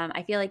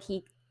 I feel like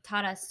he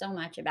taught us so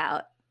much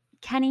about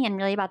Kenny and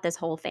really about this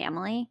whole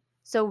family.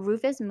 So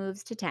Rufus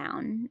moves to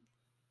town,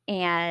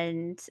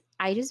 and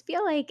I just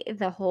feel like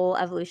the whole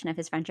evolution of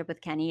his friendship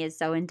with Kenny is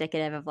so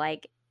indicative of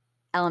like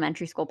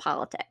elementary school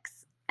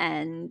politics.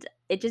 And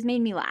it just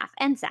made me laugh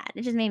and sad.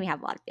 It just made me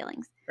have a lot of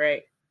feelings.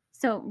 Right.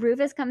 So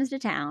Rufus comes to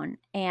town,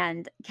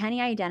 and Kenny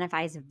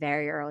identifies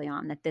very early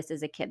on that this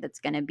is a kid that's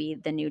going to be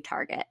the new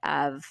target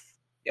of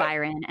Yep.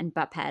 Byron and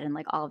Butthead and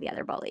like all the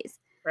other bullies.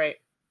 Right.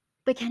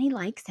 But Kenny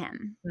likes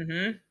him.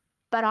 Mm-hmm.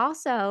 But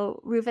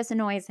also Rufus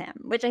annoys him,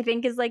 which I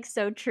think is like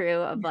so true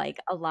of like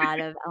a lot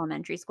of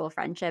elementary school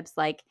friendships.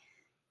 Like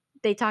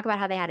they talk about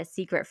how they had a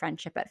secret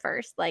friendship at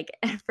first. Like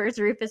at first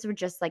Rufus would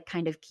just like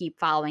kind of keep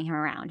following him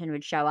around and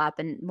would show up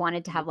and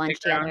wanted to have Stick lunch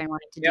together around. and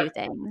wanted to Yep. do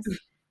things.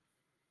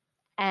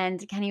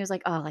 And Kenny was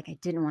like, "Oh, like I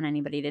didn't want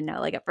anybody to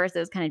know." Like at first it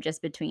was kind of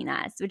just between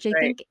us, which I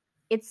Right. think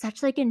it's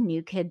such like a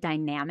new kid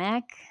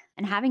dynamic.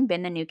 And having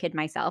been the new kid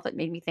myself, it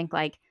made me think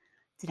like,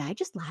 did I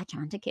just latch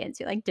on to kids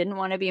who like didn't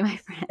want to be my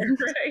friend?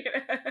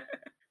 Right.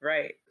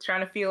 Right.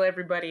 Trying to feel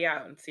everybody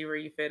out and see where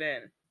you fit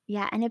in.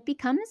 Yeah, and it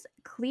becomes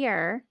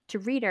clear to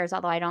readers,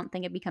 although I don't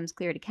think it becomes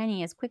clear to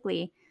Kenny as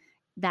quickly,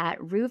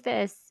 that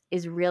Rufus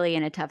is really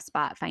in a tough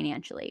spot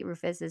financially.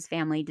 Rufus's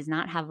family does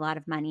not have a lot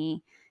of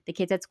money. The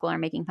kids at school are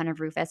making fun of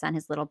Rufus and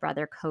his little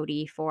brother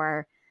Cody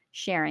for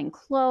sharing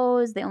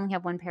clothes. They only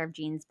have one pair of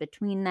jeans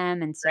between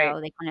them, and Right.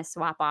 so they kind of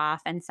swap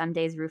off. And some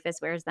days Rufus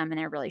wears them and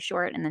they're really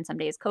short, and then some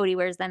days Cody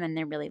wears them and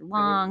they're really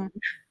long,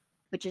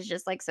 which is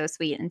just like so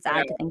sweet and I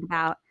sad to know. think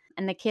about.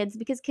 And the kids,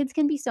 because kids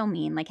can be so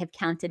mean, like have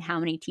counted how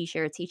many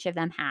t-shirts each of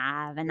them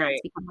have, and that's Right.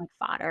 become like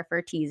fodder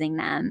for teasing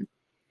them.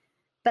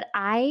 But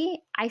I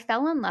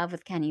fell in love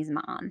with Kenny's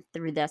mom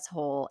through this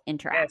whole Yes.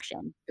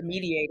 interaction. The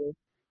mediator.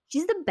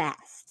 She's the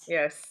best.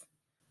 Yes.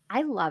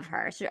 I love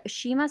her. So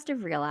she must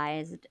have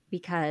realized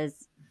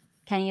because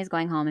Kenny is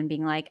going home and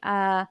being like,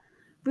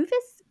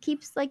 Rufus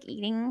keeps like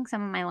eating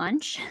some of my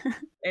lunch.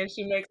 And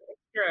she makes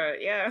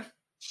extra. Yeah.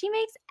 She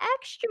makes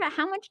extra.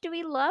 How much do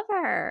we love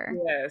her?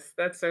 Yes.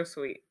 That's so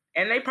sweet.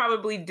 And they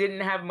probably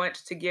didn't have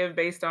much to give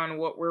based on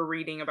what we're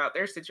reading about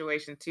their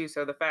situation too.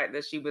 So the fact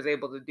that she was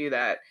able to do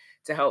that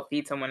to help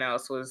feed someone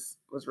else was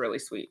really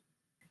sweet.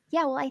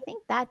 Yeah, well, I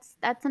think that's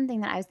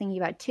something that I was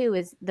thinking about too,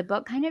 is the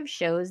book kind of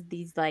shows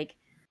these like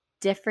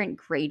different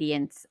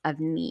gradients of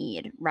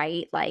need,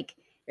 right? Like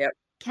Yep.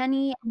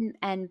 Kenny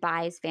and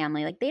Bai's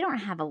family, like they don't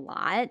have a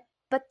lot,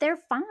 but they're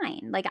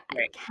fine. Like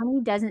Right.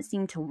 Kenny doesn't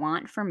seem to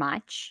want for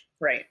much.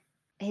 Right.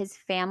 His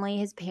family,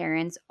 his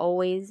parents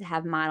always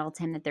have modeled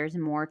him that there's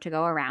more to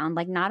go around.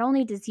 Like not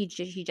only does he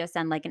just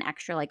send like an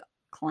extra like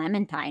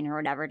clementine or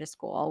whatever to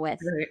school Right.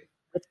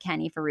 with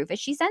Kenny for Rufus,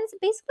 she sends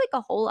basically like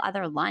a whole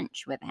other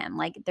lunch with him.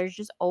 Like there's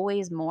just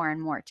always more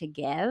and more to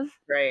give.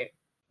 Right.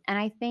 And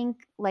I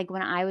think, like,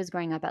 when I was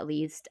growing up, at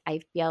least, I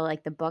feel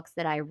like the books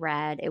that I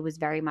read, it was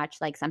very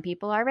much like some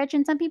people are rich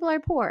and some people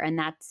are poor, and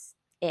that's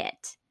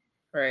it.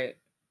 Right.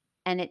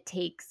 And it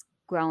takes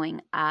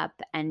growing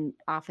up and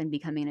often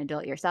becoming an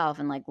adult yourself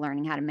and like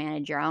learning how to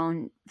manage your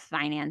own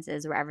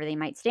finances wherever they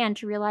might stand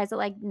to realize that,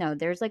 like, no,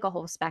 there's like a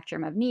whole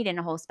spectrum of need and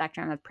a whole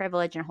spectrum of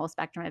privilege and a whole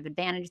spectrum of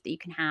advantage that you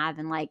can have.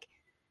 And like,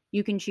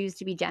 you can choose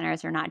to be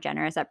generous or not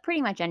generous at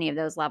pretty much any of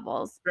those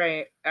levels.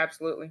 Right.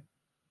 Absolutely.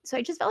 So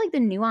I just felt like the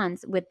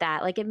nuance with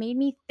that, like it made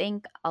me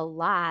think a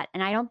lot.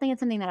 And I don't think it's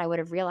something that I would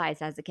have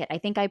realized as a kid. I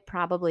think I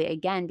probably,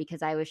 again,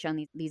 because I was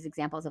shown these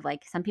examples of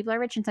like some people are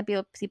rich and some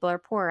people are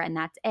poor, and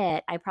that's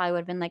it. I probably would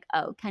have been like,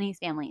 oh, Kenny's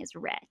family is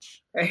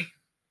rich. Right.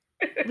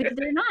 Which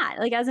they're not.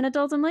 Like as an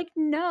adult, I'm like,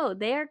 no,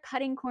 they are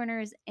cutting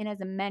corners in as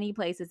many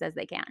places as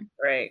they can.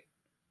 Right.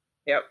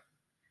 Yep.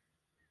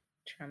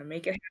 Trying to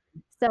make it.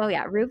 So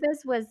yeah,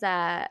 Rufus was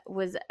a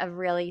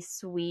really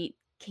sweet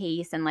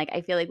case, and like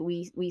I feel like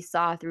we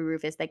saw through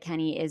Rufus that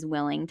Kenny is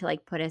willing to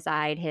like put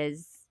aside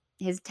his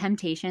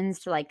temptations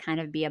to like kind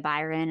of be a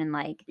Byron and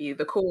like Be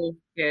the cool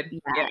kid. yeah,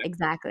 Yeah.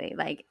 exactly,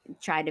 like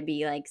try to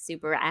be like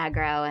super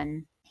aggro,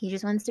 and he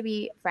just wants to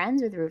be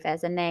friends with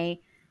Rufus, and they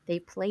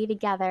play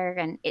together,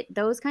 and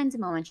those kinds of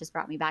moments just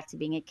brought me back to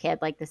being a kid,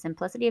 like the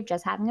simplicity of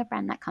just having a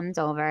friend that comes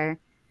over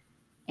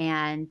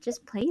and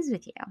just plays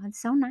with you. It's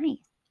so nice.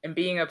 And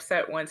being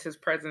upset once his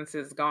presence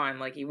is gone.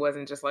 Like he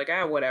wasn't just like,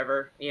 ah,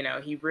 whatever.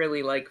 He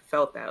really like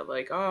felt that,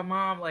 like, oh,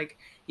 mom, like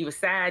he was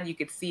sad. You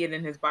could see it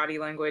in his body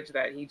language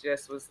that he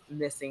just was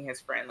missing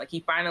his friend. Like he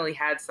finally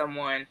had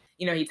someone.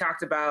 He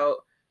talked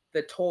about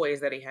the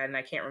toys that he had, and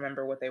I can't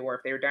remember what they were.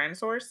 If they were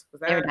dinosaurs,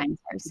 was that They were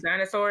dinosaurs.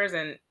 dinosaurs?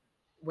 And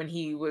when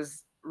he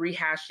was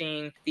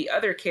rehashing the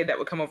other kid that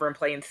would come over and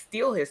play and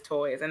steal his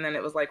toys, and then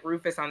it was like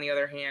Rufus on the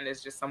other hand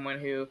is just someone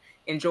who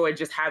enjoyed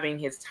just having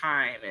his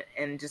time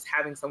and just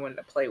having someone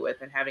to play with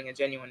and having a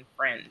genuine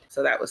friend.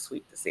 So that was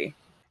sweet to see.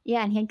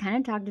 Yeah, and he had kind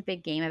of talked a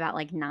big game about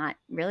like not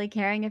really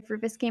caring if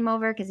Rufus came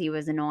over because he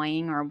was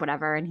annoying or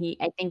whatever. And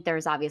I think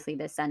there's obviously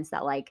this sense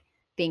that like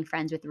being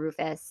friends with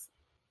Rufus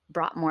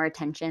brought more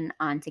attention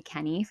onto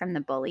Kenny from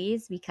the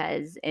bullies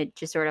because it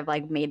just sort of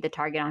like made the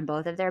target on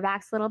both of their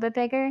backs a little bit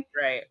bigger.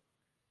 Right.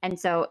 And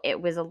so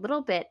it was a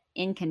little bit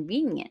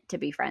inconvenient to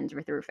be friends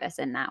with Rufus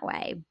in that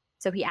way.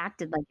 So he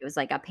acted like it was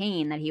like a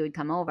pain that he would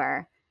come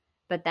over.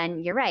 But then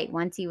you're right,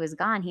 once he was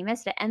gone, he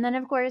missed it. And then,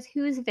 of course,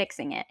 who's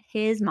fixing it?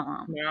 His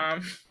mom. Yeah.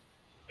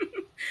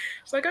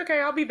 She's like, okay,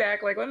 I'll be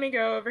back. Like, let me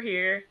go over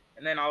here.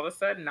 And then all of a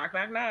sudden, knock,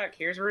 knock, knock.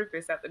 Here's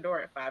Rufus at the door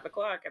at 5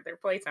 o'clock at their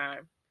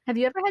playtime. Have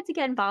you ever had to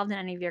get involved in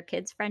any of your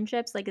kids'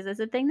 friendships? Like, is this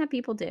a thing that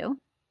people do?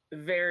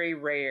 Very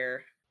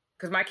rare.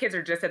 Because my kids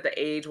are just at the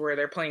age where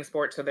they're playing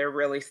sports. So they're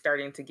really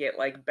starting to get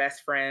like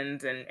best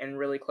friends and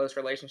really close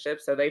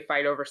relationships. So they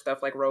fight over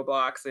stuff like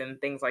Roblox and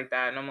things like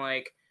that. And I'm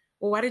like,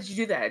 well, why did you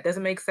do that? It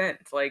doesn't make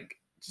sense. Like,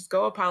 just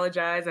go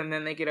apologize. And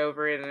then they get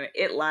over it. And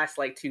it lasts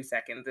like 2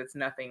 seconds. It's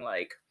nothing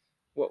like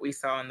what we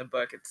saw in the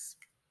book. It's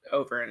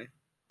over in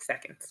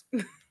seconds.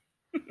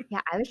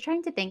 Yeah, I was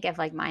trying to think if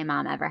like my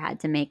mom ever had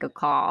to make a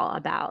call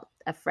about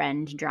a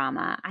friend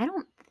drama. I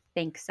don't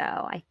think so.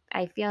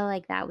 I feel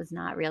like that was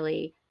not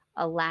really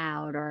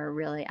allowed or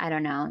really, I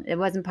don't know. It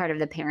wasn't part of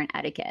the parent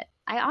etiquette.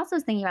 I also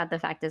was thinking about the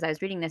fact as I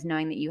was reading this,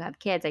 knowing that you have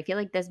kids, I feel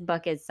like this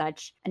book is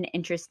such an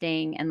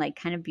interesting and like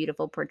kind of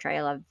beautiful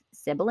portrayal of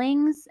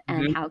siblings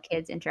and Mhm. how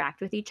kids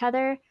interact with each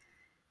other.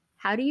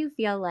 How do you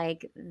feel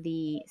like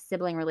the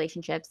sibling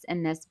relationships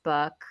in this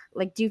book,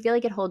 like, do you feel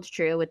like it holds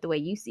true with the way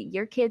you see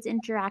your kids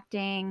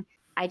interacting?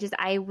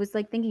 I was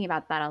like thinking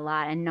about that a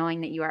lot and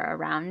knowing that you are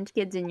around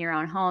kids in your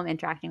own home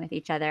interacting with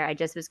each other. I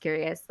just was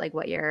curious, like,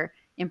 what your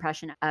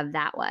impression of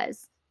that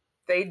was.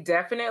 They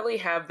definitely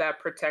have that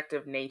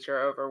protective nature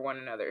over one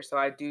another. So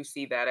I do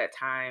see that at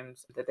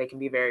times that they can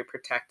be very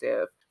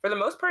protective. For the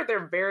most part,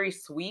 they're very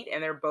sweet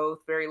and they're both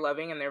very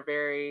loving and they're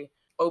very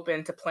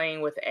open to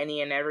playing with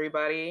any and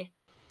everybody.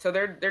 So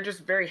they're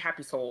just very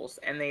happy souls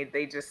and they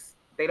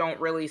don't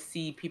really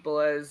see people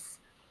as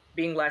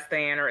being less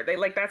than or they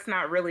like that's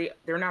not really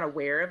they're not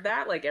aware of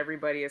that. Like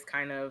everybody is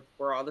kind of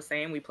we're all the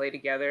same. We play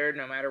together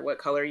no matter what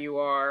color you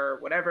are, or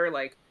whatever.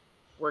 Like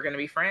we're going to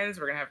be friends.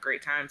 We're going to have a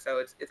great time. So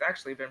it's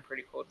actually been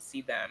pretty cool to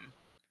see them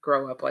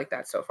grow up like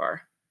that so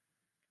far.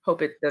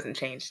 Hope it doesn't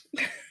change.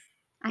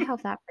 I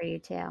hope that for you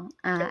too.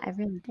 I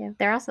really do.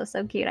 They're also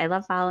so cute. I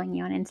love following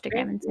you on Instagram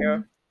Thank and so you.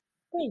 on.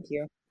 Thank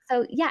you.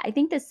 So yeah, I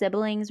think the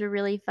siblings were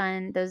really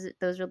fun.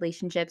 Those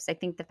relationships. I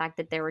think the fact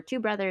that there were two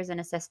brothers and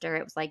a sister,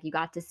 it was like you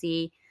got to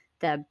see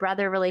the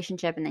brother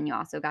relationship, and then you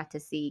also got to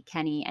see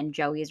Kenny and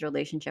Joey's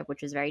relationship,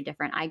 which is very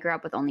different. I grew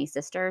up with only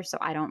sisters, so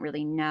I don't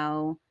really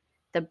know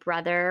the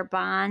brother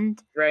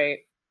bond Right.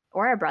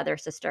 or a brother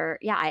sister.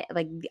 Yeah,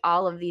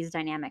 all of these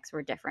dynamics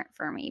were different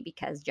for me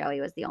because Joey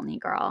was the only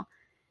girl.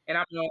 And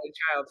I'm an only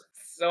child,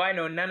 so I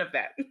know none of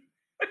that.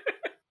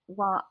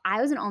 Well, I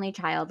was an only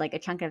child like a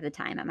chunk of the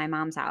time at my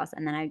mom's house,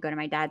 and then I'd go to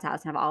my dad's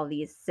house and have all of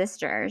these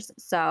sisters.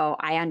 So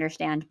I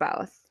understand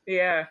both.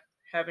 Yeah.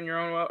 Having your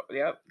own, well,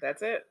 yep,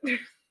 that's it.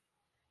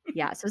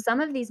 Yeah. So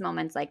some of these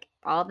moments, like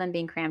all of them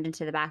being crammed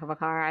into the back of a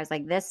car, I was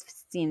like, this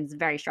seems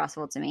very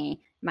stressful to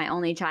me. My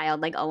only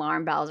child, like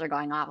alarm bells are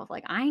going off of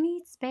like, I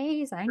need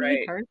space, I need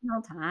Right.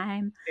 personal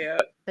time. Yeah.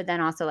 But then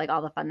also like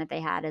all the fun that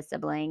they had as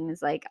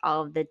siblings, like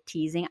all of the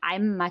teasing.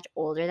 I'm much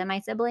older than my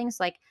siblings.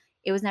 So, like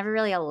it was never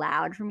really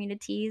allowed for me to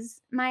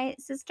tease my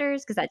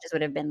sisters because that just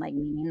would have been like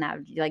mean. That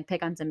would like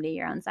pick on somebody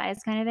your own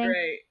size kind of thing.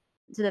 Right.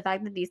 So the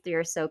fact that these three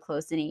are so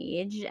close in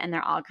age and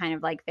they're all kind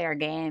of like fair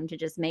game to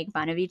just make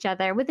fun of each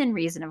other within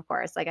reason, of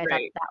course. Like I thought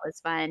Right. that was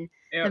fun.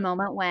 The Yep.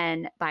 moment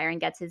when Byron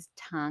gets his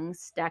tongue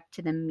stuck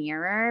to the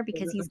mirror This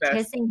because is the he's best.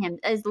 kissing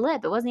his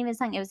lip. It wasn't even his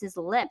tongue; it was his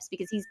lips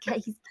because he's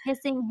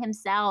kissing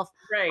himself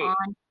Right.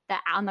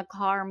 on the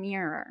car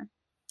mirror.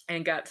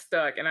 And got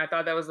stuck. And I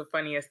thought that was the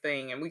funniest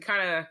thing. And we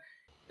kind of,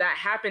 that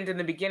happened in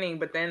the beginning,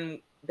 but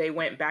then they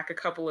went back a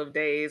couple of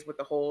days with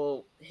the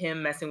whole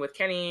him messing with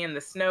Kenny and the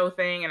snow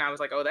thing. And I was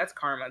like, oh, that's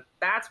karma.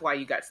 That's why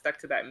you got stuck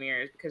to that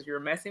mirror, is because you were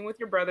messing with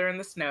your brother in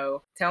the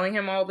snow, telling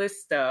him all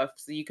this stuff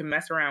so you can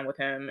mess around with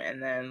him.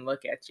 And then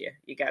look at you.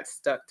 You got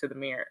stuck to the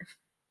mirror.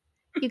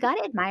 You got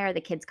to admire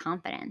the kid's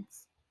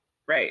confidence.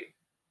 Right.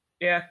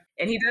 Yeah.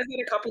 And he does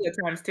it a couple of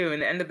times too. In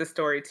the end of the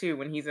story too,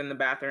 when he's in the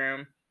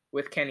bathroom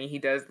with Kenny, he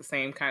does the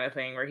same kind of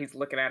thing where he's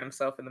looking at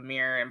himself in the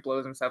mirror and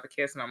blows himself a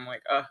kiss. And I'm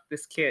like, oh,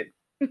 this kid.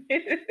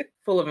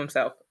 Full of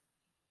himself.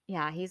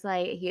 Yeah, he's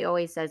like he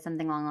always says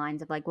something along the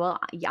lines of like, "Well,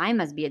 I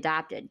must be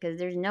adopted because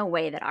there's no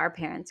way that our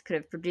parents could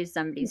have produced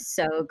somebody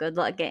so good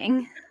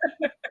looking."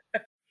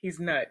 He's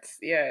nuts.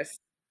 Yes.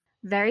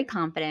 Very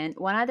confident.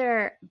 One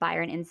other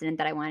Byron incident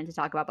that I wanted to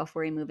talk about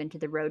before we move into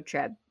the road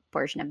trip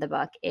portion of the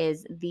book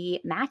is the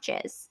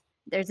matches.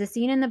 There's a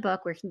scene in the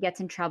book where he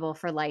gets in trouble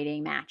for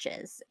lighting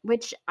matches,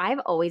 which I've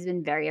always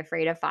been very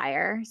afraid of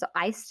fire. So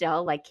I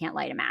still like can't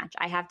light a match.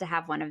 I have to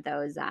have one of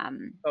those The I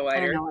don't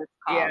lighter. know what it's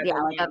Yeah, called. Yeah,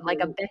 the one like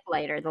a who Bic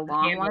lighter, the the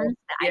long handle. ones.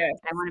 Yes.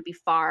 I want to be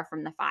far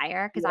from the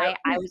fire because Yep.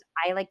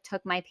 I like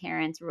took my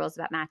parents' rules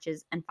about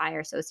matches and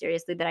fire so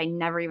seriously that I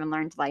never even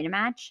learned to light a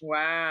match,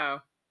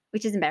 Wow.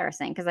 which is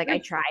embarrassing because like I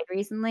tried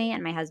recently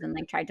and my husband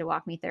like tried to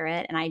walk me through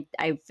it and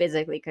I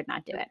physically could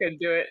not do Just it. couldn't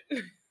do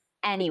it.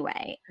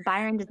 Anyway,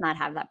 Byron does not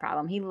have that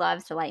problem. He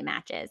loves to light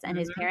matches, and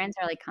his Mhm. parents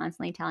are like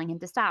constantly telling him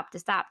to stop, to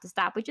stop, to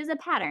stop, which is a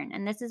pattern.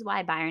 And this is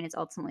why Byron is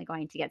ultimately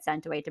going to get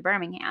sent away to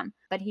Birmingham.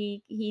 But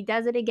he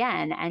does it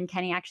again, and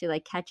Kenny actually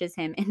like catches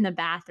him in the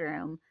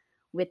bathroom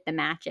with the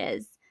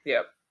matches.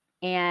 Yep.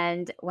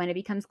 And when it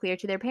becomes clear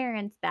to their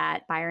parents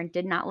that Byron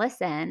did not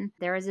listen,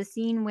 there is a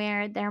scene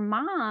where their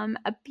mom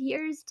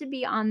appears to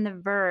be on the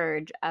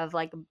verge of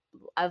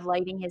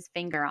lighting his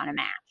finger on a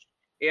match.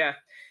 Yeah.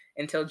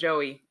 Until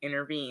Joey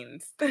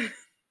intervenes. The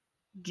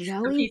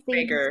Joey saves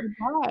peacemaker. the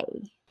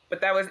day.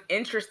 But that was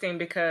interesting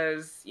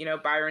because,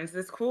 Byron's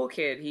this cool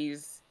kid.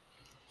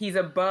 He's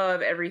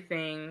above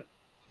everything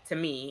to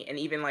me and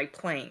even like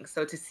playing.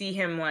 So to see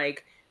him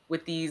like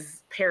with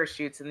these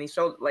parachutes and these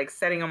like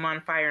setting them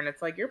on fire, and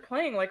it's like you're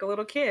playing like a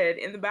little kid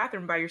in the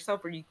bathroom by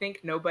yourself where you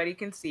think nobody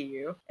can see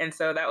you. And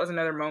so that was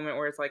another moment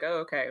where it's like, oh,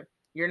 okay,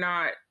 you're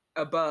not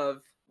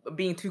above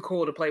being too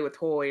cool to play with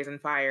toys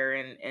and fire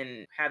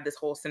and have this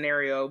whole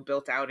scenario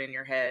built out in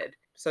your head.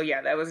 So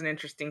yeah, that was an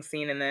interesting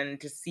scene. And then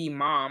to see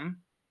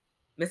Mom,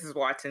 Mrs.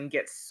 Watson,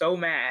 gets so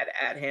mad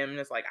at him and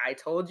it's like, I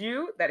told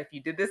you that if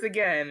you did this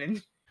again.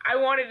 And I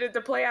wanted it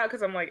to play out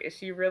because I'm like, is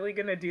she really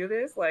going to do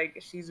this? Like,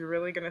 she's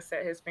really going to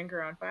set his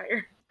finger on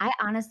fire? I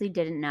honestly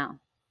didn't know.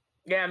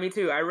 Yeah, me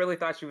too. I really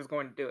thought she was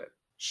going to do it.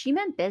 She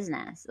meant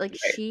business. Like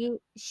Right.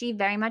 she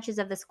very much is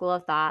of the school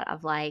of thought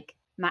of like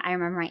I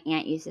remember my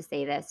aunt used to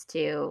say this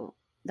too.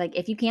 Like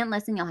if you can't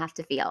listen, you'll have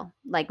to feel.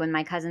 Like when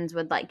my cousins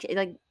would like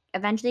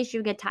eventually she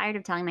would get tired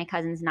of telling my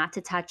cousins not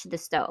to touch the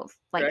stove.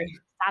 Like Right.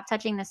 stop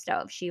touching the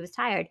stove. She was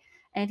tired.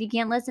 And if you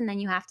can't listen, then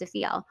you have to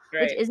feel,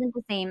 which Right. isn't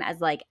the same as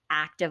like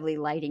actively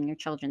lighting your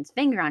children's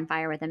finger on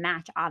fire with a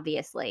match,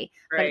 obviously.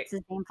 But Right. it's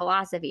the same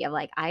philosophy of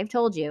like, I've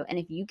told you, and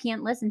if you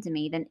can't listen to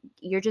me, then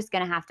you're just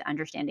going to have to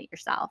understand it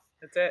yourself.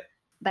 That's it.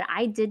 But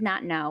I did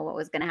not know what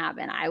was going to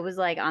happen. I was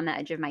like on the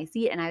edge of my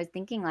seat, and I was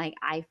thinking like,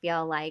 I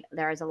feel like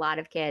there's a lot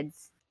of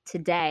kids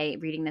today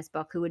reading this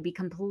book who would be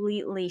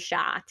completely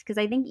shocked. Because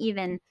I think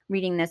even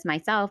reading this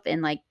myself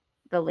in like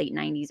the late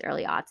 90s,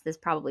 early aughts, this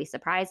probably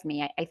surprised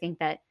me. I think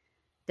that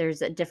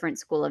there's a different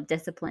school of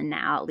discipline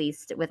now, at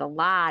least with a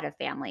lot of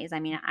families. I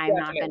mean, I'm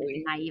not going to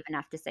be Definitely. naive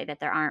enough to say that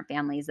there aren't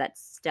families that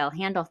still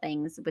handle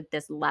things with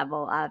this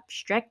level of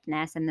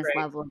strictness and this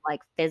Right. level of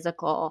like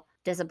physical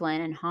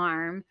discipline and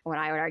harm, what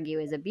I would argue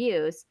is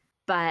abuse.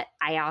 But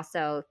I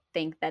also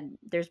think that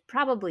there's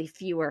probably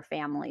fewer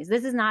families.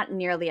 This is not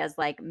nearly as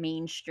like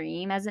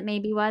mainstream as it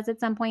maybe was at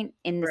some point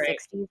in the Right.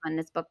 60s when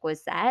this book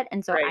was set.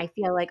 And so Right. I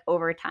feel like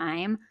over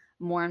time,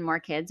 more and more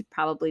kids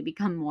probably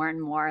become more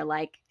and more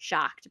like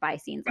shocked by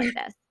scenes like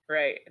this.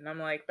 Right. And I'm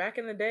like, back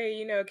in the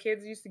day,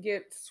 kids used to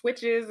get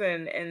switches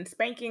and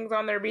spankings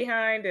on their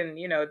behind. And,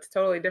 it's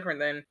totally different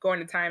than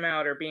going to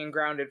timeout or being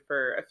grounded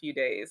for a few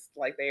days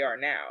like they are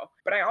now.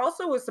 But I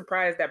also was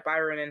surprised at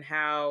Byron and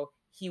how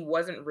he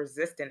wasn't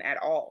resistant at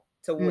all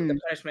to what the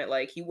punishment.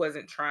 Like, he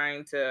wasn't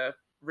trying to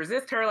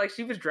resist her. Like,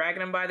 she was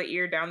dragging him by the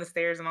ear down the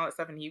stairs and all that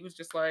stuff. And he was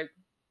just like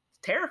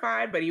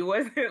terrified, but he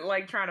wasn't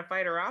like trying to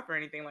fight her off or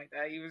anything like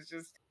that. He was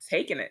just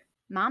taking it.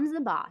 Mom's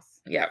the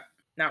boss. Yeah.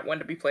 Not one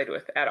to be played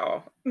with at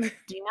all.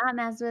 Do not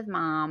mess with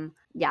mom.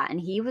 Yeah.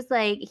 And he was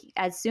like,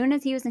 as soon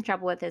as he was in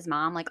trouble with his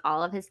mom, like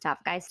all of his tough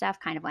guy stuff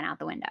kind of went out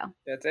the window.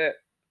 That's it.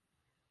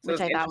 So Which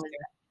it's I thought was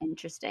interesting.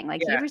 interesting.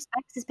 Like he Yeah.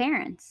 respects his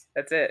parents.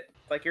 That's it.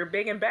 Like, you're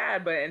big and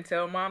bad, but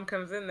until Mom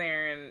comes in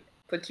there and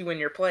puts you in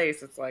your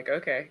place, it's like,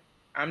 okay,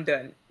 I'm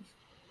done.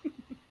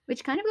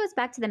 Which kind of goes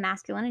back to the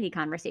masculinity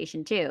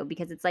conversation too,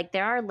 because it's like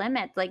there are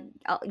limits. Like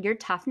your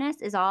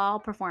toughness is all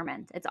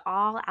performance. It's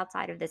all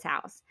outside of this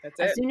house. That's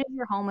As it. soon as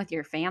you're home with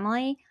your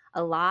family,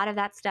 a lot of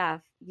that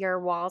stuff, your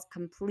walls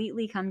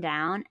completely come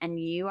down, and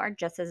you are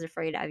just as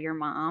afraid of your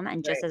mom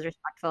and just Right. as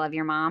respectful of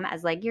your mom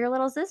as like your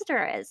little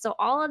sister is. So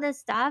all of this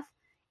stuff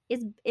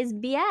is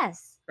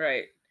BS.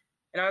 Right.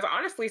 And I was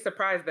honestly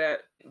surprised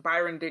that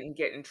Byron didn't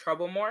get in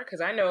trouble more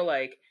because I know,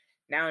 like,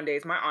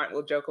 nowadays my aunt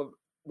will joke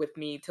with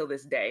me till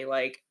this day.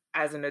 Like,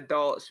 as an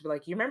adult, she'd be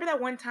like, "You remember that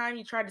one time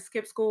you tried to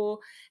skip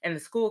school and the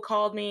school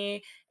called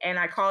me and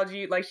I called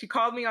you?" Like, she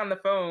called me on the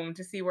phone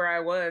to see where I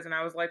was. And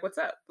I was like, "What's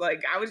up?"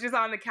 Like, I was just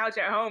on the couch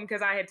at home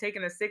because I had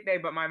taken a sick day,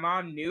 but my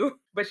mom knew,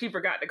 but she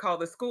forgot to call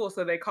the school.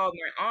 So they called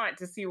my aunt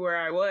to see where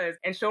I was.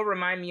 And she'll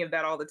remind me of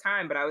that all the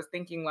time. But I was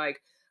thinking,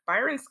 like,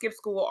 Byron skips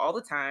school all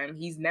the time.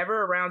 He's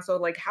never around. So,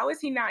 like, how is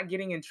he not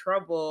getting in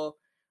trouble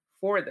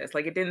for this?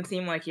 Like, it didn't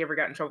seem like he ever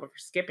got in trouble for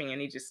skipping and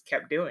he just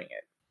kept doing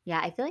it. Yeah,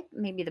 I feel like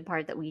maybe the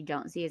part that we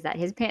don't see is that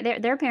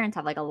their parents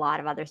have like a lot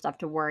of other stuff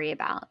to worry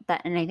about.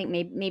 That, and I think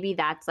maybe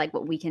that's like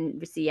what we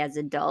can see as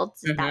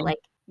adults is that Mhm. like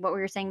what we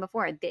were saying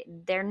before,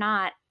 they're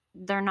not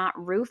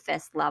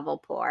Rufus level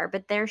poor,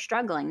 but they're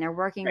struggling. They're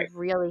working Right.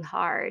 really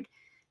hard.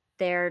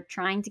 They're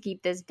trying to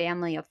keep this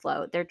family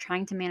afloat. They're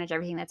trying to manage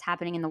everything that's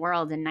happening in the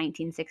world in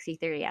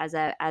 1963 as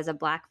a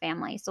Black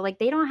family. So like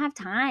they don't have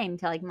time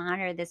to like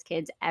monitor this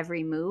kid's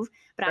every move.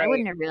 But I Right.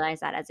 wouldn't have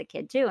realized that as a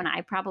kid too. And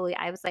I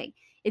was like,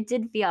 it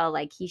did feel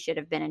like he should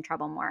have been in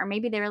trouble more. Or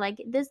maybe they were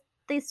like, this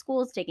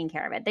school is taking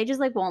care of it. They just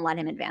like won't let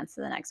him advance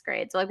to the next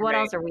grade. So like what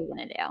Right. else are we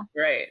gonna do?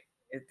 Right.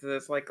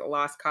 It's like a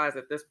lost cause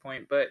at this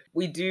point. But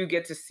we do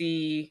get to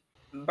see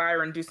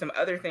Byron do some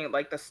other things,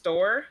 like the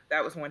store.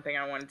 That was one thing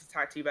I wanted to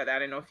talk to you about. That I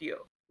didn't know if you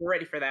were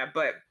ready for that,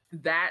 but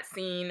that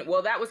scene,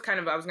 well, that was kind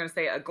of, I was going to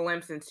say, a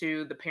glimpse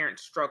into the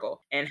parents'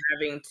 struggle and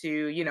having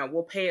to,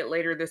 we'll pay it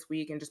later this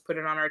week and just put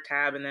it on our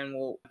tab and then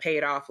we'll pay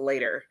it off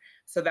later.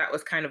 So that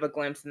was kind of a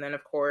glimpse. And then,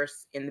 of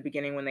course, in the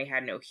beginning when they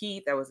had no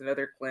heat, that was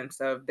another glimpse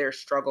of their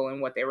struggle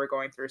and what they were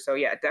going through. So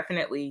yeah,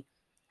 definitely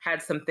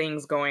had some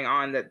things going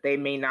on that they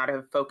may not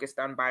have focused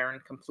on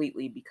Byron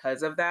completely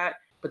because of that.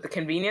 But the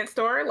convenience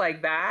store,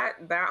 like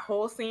that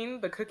whole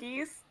scene, the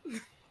cookies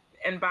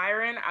and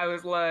Byron, I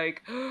was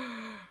like,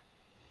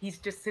 he's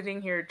just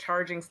sitting here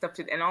charging stuff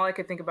to, and all I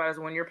could think about is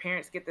when your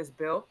parents get this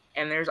bill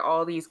and there's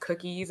all these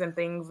cookies and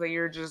things that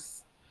you're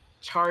just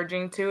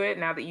charging to it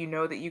now that you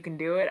know that you can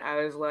do it.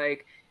 I was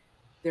like,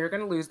 they're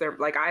going to lose their,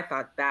 like, I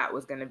thought that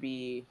was going to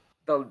be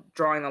the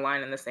drawing the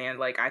line in the sand.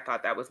 Like, I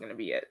thought that was going to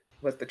be it,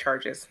 was the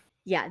charges.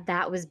 Yeah,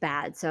 that was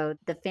bad. So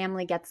the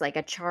family gets like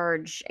a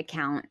charge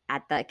account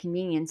at the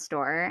convenience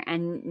store.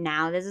 And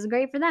now this is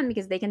great for them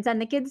because they can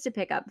send the kids to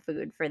pick up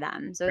food for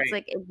them. So it's Right.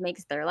 like it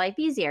makes their life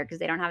easier because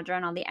they don't have to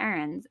run all the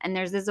errands. And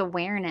there's this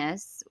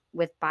awareness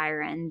with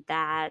Byron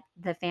that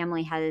the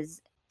family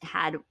has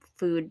had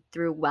food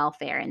through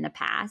welfare in the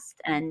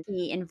past. And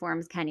he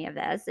informs Kenny of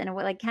this. And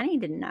like Kenny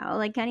didn't know.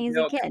 Like Kenny's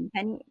a Milk. kid.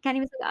 Kenny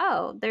was like,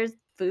 oh, there's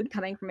food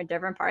coming from a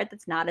different part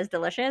that's not as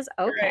delicious.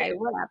 Okay, Right.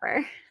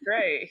 whatever.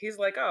 Right. He's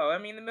like, oh, I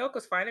mean, the milk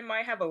was fine. It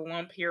might have a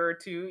lump here or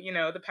two,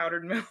 the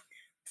powdered milk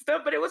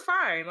stuff, but it was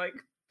fine. Like,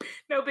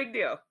 no big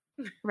deal.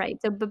 Right.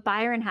 So, but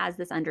Byron has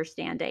this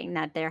understanding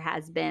that there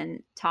has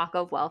been talk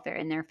of welfare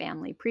in their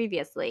family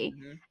previously.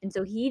 Mm-hmm. And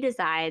so he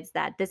decides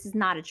that this is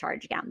not a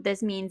charge account.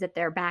 This means that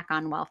they're back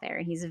on welfare.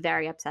 And he's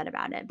very upset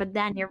about it. But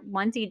then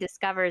once he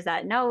discovers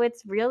that, no,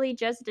 it's really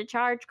just a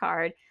charge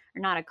card, or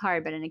not a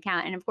card, but an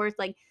account. And of course,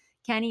 like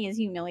Kenny is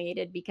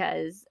humiliated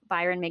because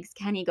Byron makes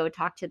Kenny go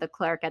talk to the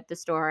clerk at the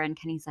store. And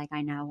Kenny's like,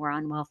 I know, we're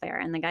on welfare.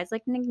 And the guy's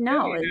like, No,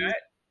 no, you're not.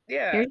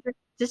 Yeah. here's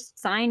just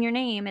sign your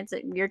name.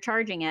 You're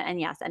charging it. And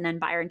yes, and then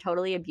Byron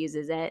totally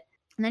abuses it.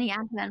 And then he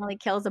accidentally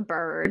kills a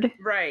bird.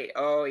 Right.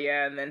 Oh,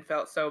 yeah. And then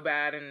felt so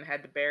bad and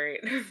had to bury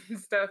it and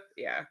stuff.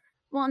 Yeah.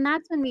 Well, and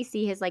that's when we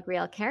see his like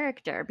real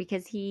character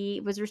because he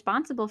was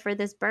responsible for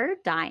this bird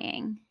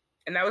dying.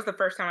 And that was the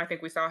first time I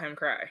think we saw him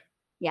cry.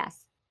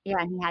 Yes. Yeah,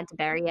 and he had to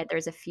bury it.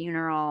 There's a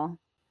funeral.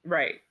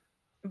 Right.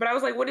 But I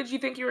was like, what did you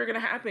think you were going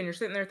to happen? You're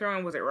sitting there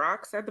throwing, was it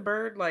rocks at the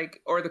bird?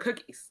 Like, or the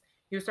cookies?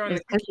 He was throwing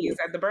the cookies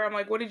at the bird. I'm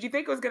like, what did you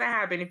think was going to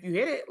happen if you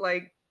hit it?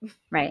 Like,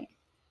 right.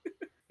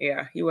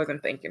 Yeah, he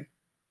wasn't thinking.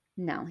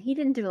 No, he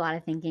didn't do a lot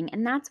of thinking.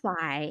 And that's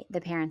why the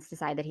parents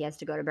decide that he has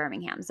to go to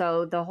Birmingham.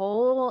 So the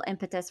whole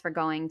impetus for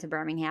going to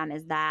Birmingham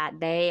is that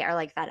they are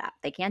like fed up.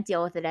 They can't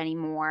deal with it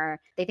anymore.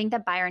 They think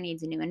that Byron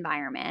needs a new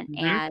environment.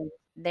 Mm-hmm. And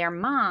their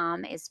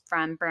mom is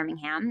from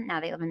Birmingham.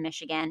 Now they live in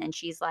Michigan. And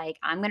she's like,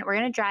 we're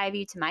gonna drive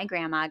you to my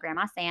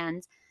Grandma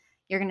Sands.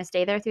 You're gonna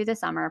stay there through the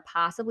summer,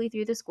 possibly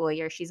through the school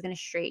year. She's gonna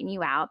straighten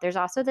you out. There's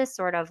also this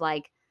sort of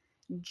like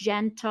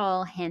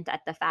gentle hint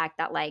at the fact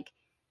that like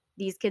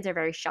these kids are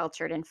very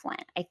sheltered in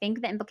Flint. I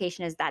think the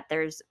implication is that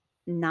there's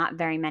not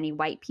very many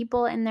white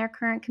people in their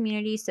current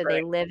community. So Right.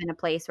 They live in a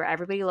place where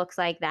everybody looks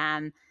like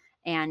them.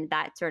 And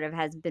that sort of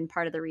has been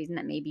part of the reason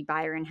that maybe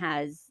Byron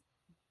has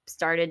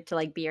started to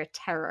like be a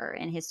terror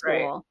in his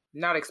school. Right.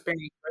 Not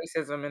experience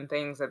racism and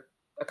things that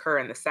occur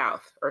in the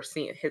South or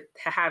to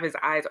have his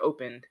eyes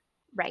opened.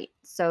 Right.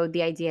 So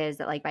the idea is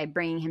that like by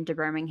bringing him to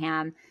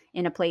Birmingham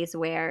in a place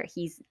where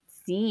he's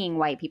seeing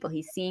white people,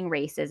 he's seeing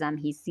racism,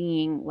 he's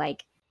seeing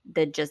like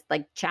the just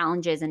like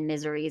challenges and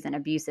miseries and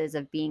abuses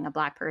of being a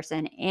Black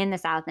person in the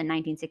South in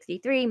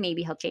 1963,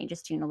 maybe he'll change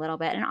his tune a little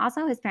bit. And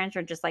also his parents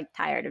are just like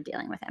tired of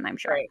dealing with him, I'm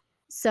sure. Right.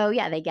 So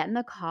yeah, they get in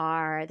the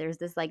car. There's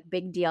this like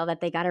big deal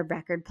that they got a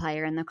record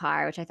player in the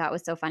car, which I thought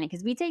was so funny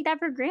because we take that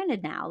for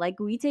granted now. Like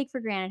we take for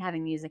granted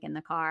having music in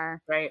the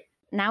car. Right.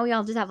 Now we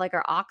all just have like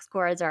our aux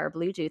cords or our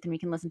Bluetooth and we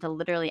can listen to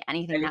literally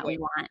anything that we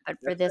want. But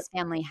for this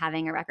family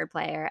having a record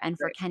player and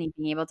for Kenny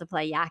being able to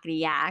play Yakety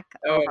Yak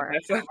over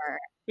and over.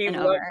 He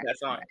loved that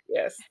song.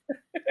 Yes.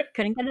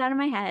 Couldn't get it out of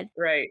my head.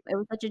 Right. It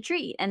was such a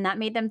treat. And that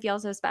made them feel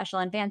so special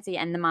and fancy.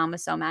 And the mom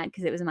was so mad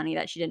because it was money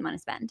that she didn't want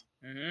to spend.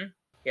 Mm-hmm.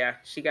 Yeah,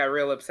 she got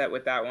real upset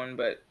with that one,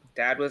 but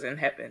Dad was in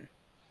heaven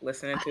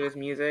listening to his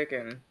music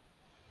and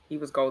he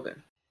was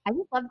golden. I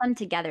just love them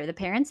together. The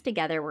parents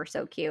together were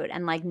so cute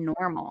and like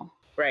normal.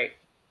 Right.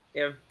 They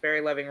have a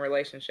very loving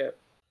relationship.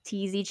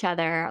 Tease each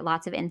other,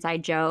 lots of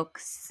inside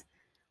jokes,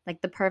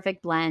 like the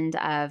perfect blend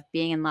of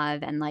being in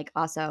love and like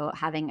also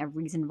having a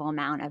reasonable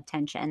amount of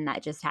tension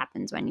that just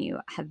happens when you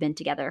have been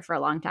together for a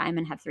long time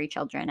and have 3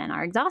 children and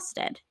are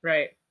exhausted.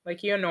 Right.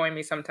 Like you annoy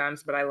me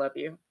sometimes, but I love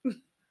you.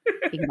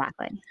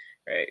 Exactly.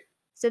 Right.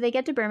 So they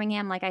get to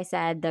Birmingham. Like I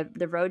said,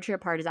 the road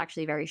trip part is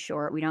actually very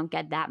short. We don't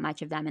get that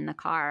much of them in the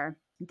car.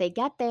 They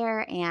get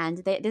there and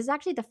this is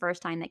actually the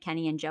first time that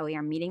Kenny and Joey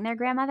are meeting their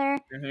grandmother,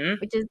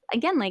 Mm-hmm. which is,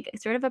 again, like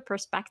sort of a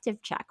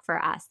perspective check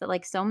for us that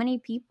like so many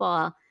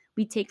people,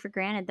 we take for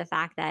granted the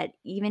fact that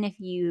even if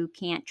you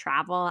can't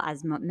travel,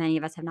 as many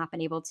of us have not been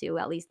able to,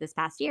 at least this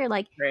past year,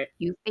 like Right.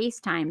 you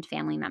FaceTimed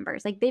family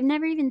members. Like they've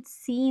never even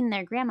seen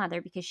their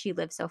grandmother because she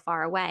lives so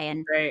far away.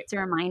 And Right. it's a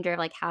reminder of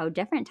like how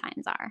different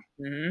times are.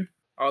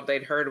 All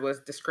they'd heard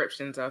was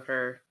descriptions of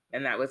her,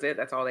 and that was it.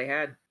 That's all they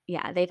had.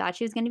 Yeah, they thought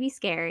she was going to be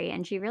scary,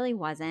 and she really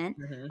wasn't.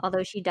 Mhm.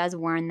 Although she does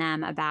warn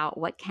them about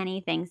what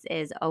Kenny thinks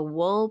is a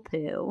wool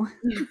poo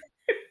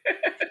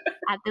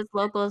at this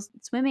local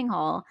swimming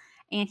hole.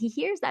 And he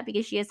hears that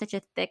because she has such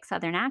a thick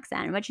Southern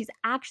accent. And what she's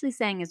actually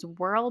saying is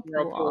whirlpool.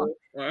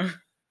 Whirlpool.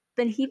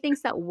 But he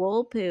thinks that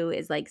Woolpoo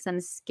is like some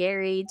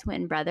scary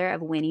twin brother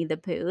of Winnie the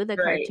Pooh, the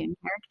Right. cartoon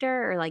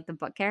character or like the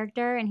book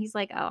character. And he's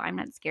like, "Oh, I'm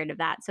not scared of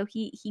that." So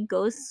he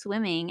goes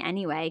swimming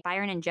anyway.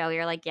 Byron and Joey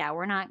are like, "Yeah,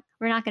 we're not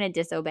going to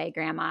disobey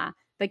Grandma."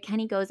 But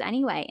Kenny goes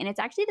anyway. And it's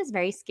actually this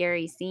very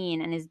scary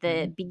scene and is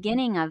the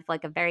beginning of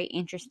like a very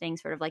interesting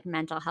sort of like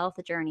mental health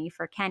journey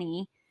for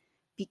Kenny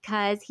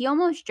because he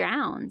almost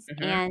drowns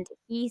and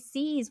he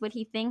sees what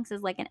he thinks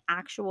is like an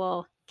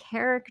actual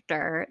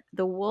character,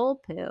 the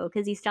Whirlpool,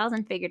 because he still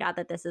hasn't figured out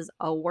that this is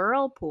a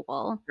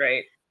whirlpool.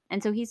 Right.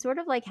 And so he sort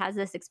of like has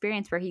this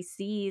experience where he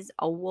sees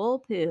a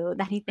whirlpool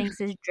that he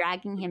thinks is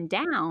dragging him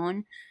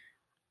down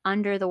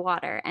under the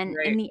water. And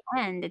in Right. the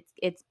end,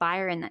 it's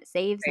Byron that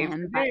saves Saves the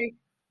him. But day.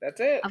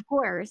 That's it. of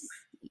course,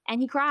 and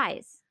he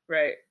cries.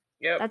 Right.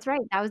 Yep. That's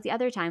right. That was the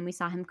other time we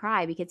saw him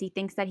cry because he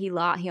thinks that he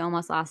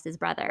almost lost his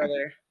brother.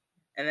 Brother.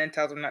 And then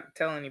tells him not to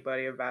tell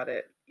anybody about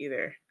it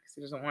either because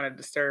he doesn't want to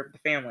disturb the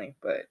family.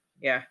 But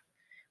yeah,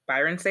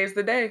 Byron saves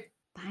the day.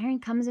 Byron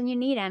comes when you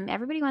need him.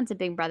 Everybody wants a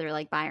big brother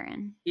like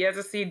Byron.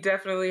 He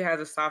definitely has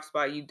a soft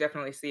spot. You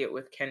definitely see it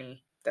with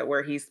Kenny, that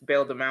where he's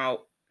bailed him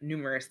out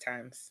numerous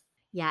times.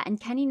 Yeah, and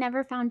Kenny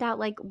never found out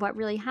like what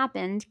really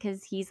happened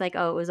because he's like,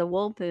 "Oh, it was a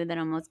Woolpoo that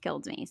almost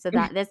killed me." So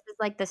that this is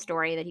like the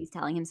story that he's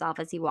telling himself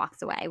as he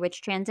walks away,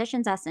 which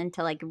transitions us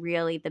into like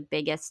really the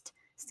biggest,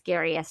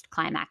 scariest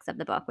climax of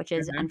the book, which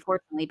is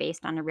unfortunately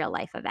based on a real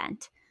life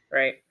event.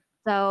 Right.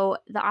 So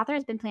the author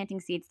has been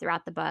planting seeds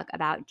throughout the book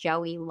about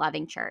Joey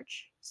loving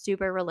church,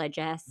 super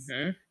religious.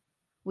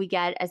 We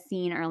get a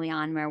scene early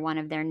on where one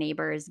of their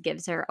neighbors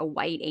gives her a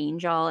white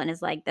angel and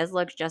is like, "This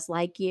looks just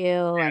like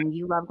you, and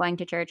you love going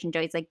to church." And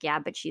Joey's like, "Yeah,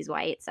 but she's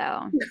white,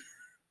 so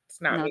It's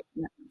not no."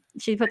 me.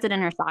 She puts it in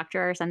her sock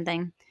drawer or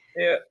something.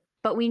 Yeah.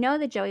 But we know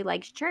that Joey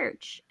likes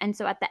church. And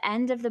so at the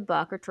end of the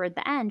book, or toward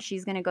the end,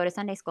 she's going to go to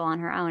Sunday school on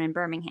her own in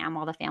Birmingham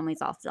while the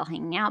family's all still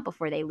hanging out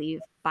before they leave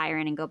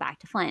Byron and go back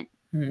to Flint.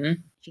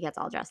 She gets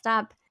all dressed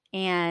up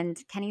and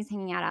Kenny's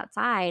hanging out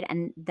outside.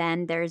 And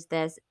then there's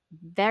this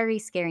very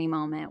scary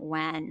moment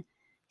when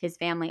his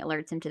family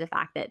alerts him to the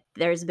fact that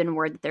there's been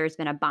word that there's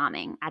been a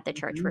bombing at the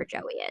church where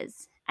Joey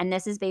is. And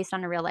this is based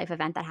on a real life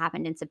event that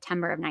happened in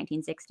September of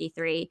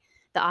 1963.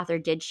 The author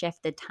did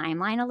shift the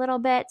timeline a little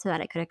bit so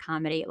that it could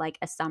accommodate like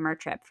a summer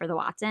trip for the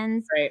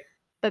Watsons. Right.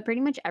 But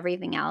pretty much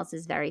everything else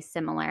is very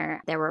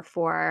similar. There were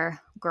four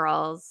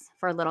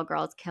little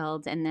girls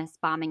killed in this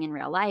bombing in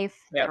real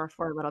life. Yep. There were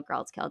 4 little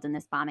girls killed in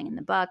this bombing in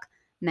the book.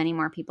 Many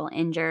more people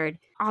injured.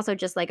 Also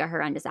just like a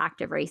horrendous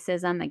act of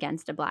racism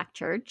against a Black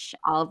church,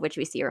 all of which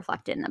we see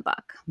reflected in the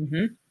book.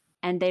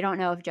 And they don't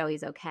know if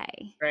Joey's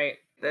okay. Right.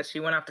 That she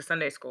went off to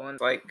Sunday school and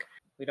like,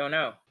 we don't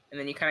know. And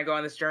then you kind of go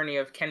on this journey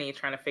of Kenny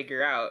trying to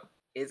figure out,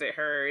 is it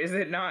her? Is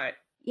it not?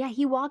 Yeah,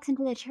 he walks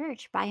into the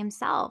church by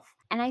himself.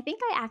 And I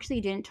think I actually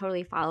didn't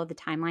totally follow the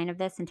timeline of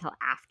this until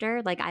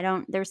after. Like,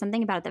 there was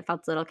something about it that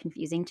felt a little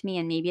confusing to me.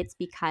 And maybe it's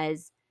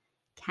because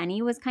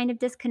Kenny was kind of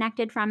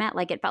disconnected from it.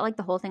 Like, it felt like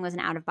the whole thing was an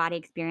out-of-body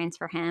experience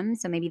for him.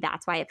 So maybe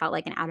that's why it felt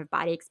like an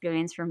out-of-body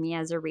experience for me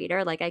as a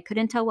reader. Like, I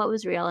couldn't tell what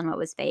was real and what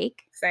was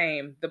fake.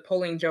 Same. The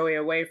pulling Joey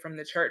away from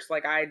the church.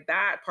 Like,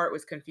 that part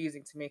was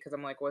confusing to me because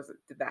I'm like,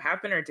 did that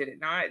happen or did it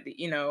not?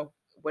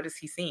 What is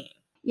he seeing?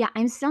 Yeah,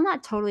 I'm still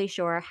not totally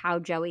sure how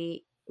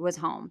Joey was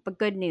home. But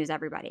good news,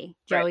 everybody.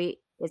 Joey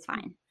is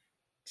fine.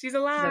 She's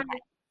alive.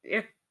 She's okay.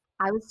 Yeah.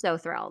 I was so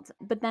thrilled.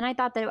 But then I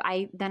thought that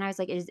I was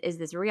like, is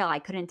this real? I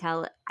couldn't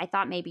tell. I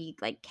thought maybe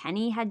like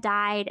Kenny had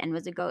died and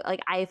was a ghost.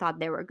 Like I thought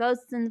there were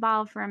ghosts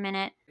involved for a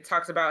minute. It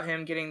talks about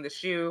him getting the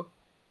shoe.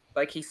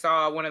 Like he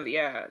saw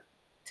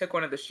took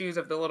one of the shoes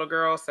of the little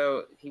girl.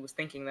 So he was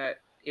thinking that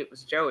it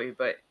was Joey,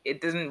 but it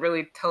doesn't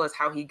really tell us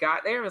how he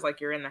got there. It was like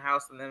you're in the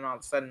house and then all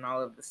of a sudden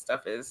all of this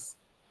stuff is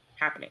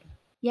happening.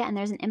 Yeah, and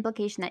there's an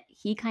implication that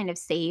he kind of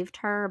saved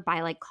her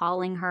by like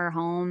calling her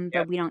home,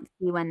 but we don't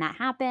see when that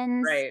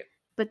happens. Right.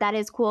 But that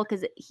is cool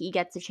because he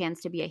gets a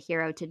chance to be a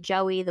hero to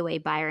Joey the way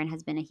Byron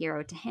has been a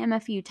hero to him a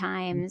few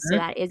times. So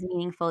that is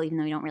meaningful, even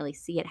though we don't really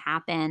see it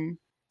happen.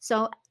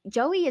 So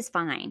Joey is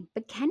fine,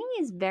 but Kenny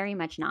is very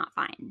much not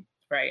fine.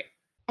 Right.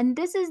 And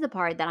this is the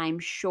part that I'm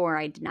sure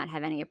I did not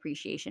have any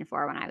appreciation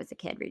for when I was a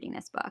kid reading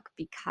this book,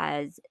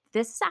 because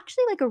this is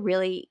actually like a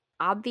really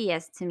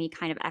obvious to me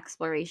kind of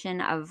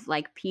exploration of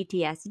like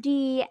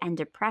PTSD and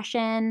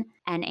depression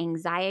and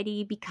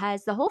anxiety,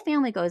 because the whole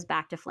family goes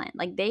back to Flint.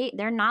 Like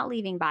they're not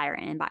leaving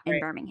Byron in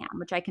Birmingham,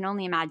 which I can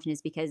only imagine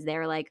is because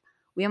they're like,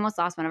 we almost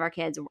lost one of our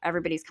kids.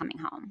 Everybody's coming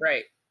home.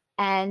 Right.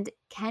 And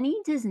Kenny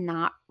does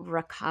not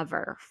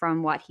recover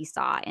from what he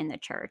saw in the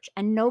church,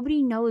 and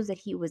nobody knows that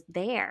he was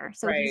there.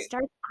 So he Right.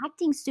 starts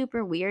acting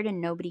super weird and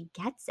nobody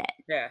gets it.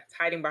 Yeah, it's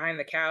hiding behind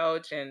the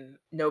couch and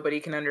nobody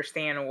can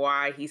understand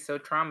why he's so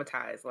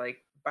traumatized,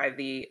 like, by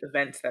the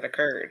events that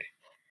occurred.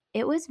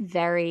 It was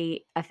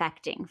very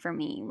affecting for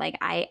me. Like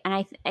I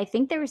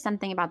think there was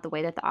something about the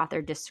way that the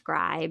author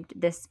described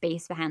this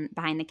space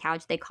behind the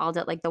couch. They called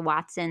it like the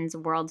Watsons'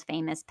 world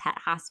famous pet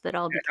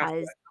hospital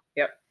because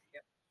Yep.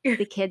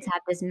 the kids had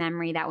this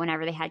memory that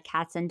whenever they had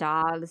cats and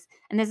dogs,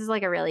 and this is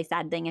like a really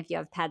sad thing if you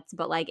have pets,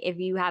 but like if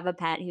you have a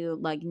pet who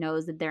like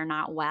knows that they're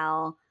not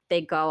well,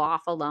 they go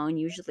off alone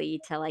usually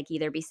to like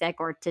either be sick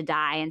or to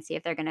die and see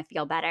if they're going to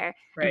feel better.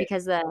 And Right,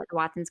 because the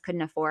Watsons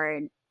couldn't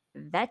afford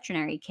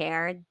veterinary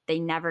care, they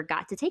never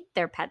got to take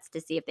their pets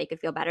to see if they could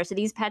feel better. So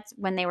these pets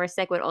when they were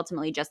sick would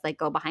ultimately just like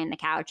go behind the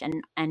couch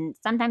and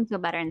sometimes feel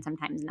better and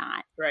sometimes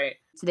not. right.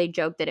 So they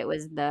joked that it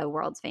was the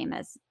world's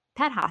famous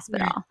pet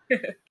hospital.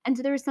 And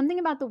so there was something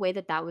about the way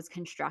that that was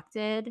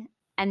constructed,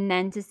 and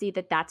then to see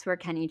that that's where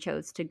Kenny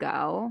chose to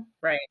go,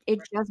 Right, it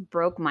just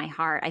broke my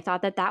heart. I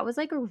thought that that was,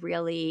 like, a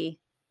really,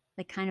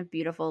 like, kind of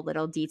beautiful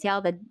little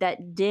detail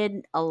that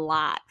did a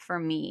lot for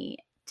me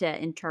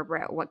to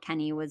interpret what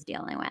Kenny was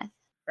dealing with.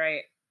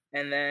 right.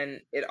 And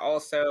then it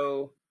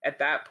also, at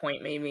that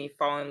point, made me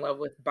fall in love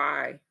with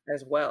Bai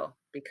as well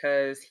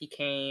because he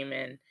came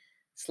and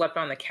slept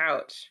on the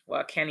couch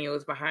while Kenny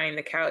was behind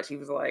the couch. He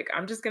was like,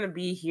 I'm just going to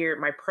be here,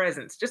 my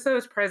presence, just so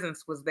his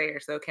presence was there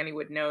so Kenny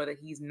would know that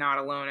he's not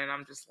alone. And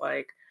I'm just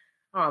like,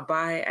 oh,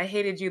 Bai, I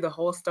hated you the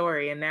whole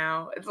story. And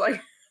now it's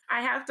like,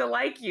 I have to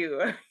like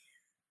you.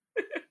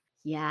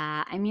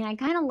 Yeah, I mean, I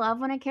kinda love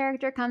when a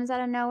character comes out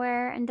of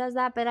nowhere and does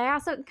that, but I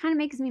also it kinda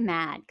makes me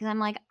mad because 'cause I'm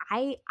like,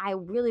 I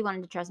really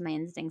wanted to trust my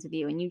instincts with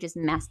you, and you just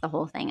messed the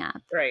whole thing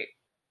up. Right.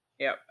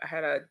 Yep, I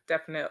had a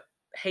definite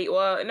hate,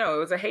 well, no, it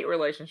was a hate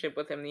relationship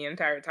with him the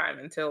entire time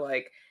until,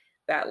 like,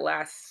 that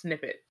last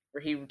snippet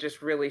where he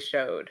just really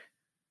showed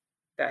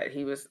that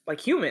he was,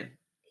 like, human.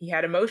 He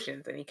had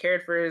emotions and he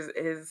cared for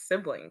his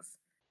siblings.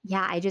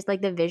 Yeah, I just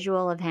like the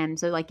visual of him.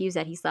 So, like you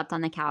said, he slept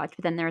on the couch,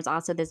 but then there was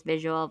also this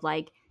visual of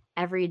like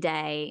every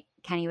day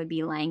Kenny would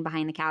be laying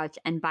behind the couch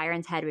and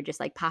Byron's head would just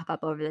like pop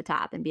up over the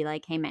top and be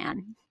like, "Hey,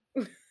 man,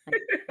 like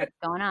what's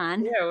going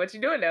on?" Yeah, what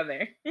you doing down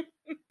there?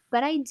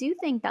 But I do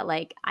think that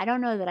like I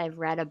don't know that I've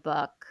read a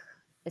book,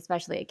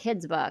 especially a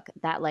kid's book,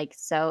 that like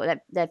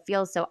that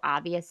feels so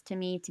obvious to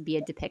me to be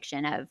a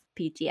depiction of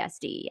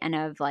PTSD and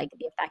of like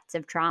the effects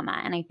of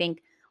trauma. And I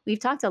think we've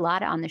talked a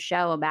lot on the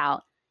show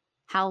about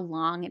how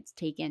long it's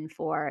taken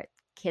for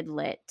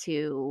kidlit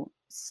to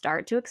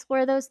start to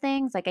explore those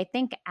things. Like I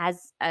think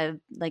as a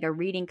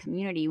reading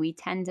community, we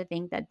tend to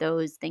think that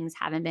those things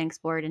haven't been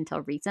explored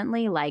until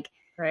recently. Like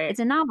Right, it's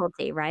a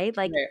novelty, right?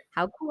 Like right,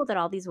 how cool that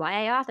all these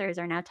YA authors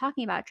are now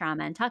talking about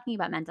trauma and talking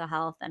about mental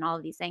health and all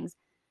of these things.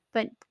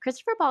 But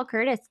Christopher Paul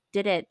Curtis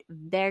did it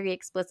very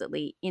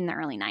explicitly in the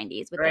early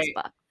 90s with this right.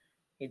 book.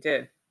 He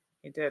did.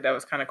 He did. That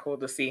was kinda cool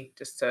to see,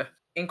 just to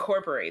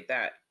incorporate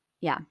that.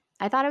 Yeah.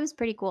 I thought it was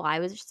pretty cool. I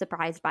was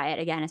surprised by it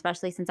again,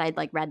 especially since I'd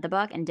like read the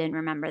book and didn't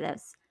remember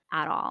this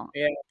at all.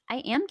 Yeah. I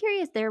am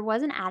curious, there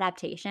was an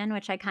adaptation,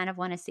 which I kind of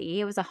want to see.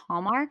 It was a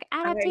Hallmark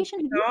I adaptation.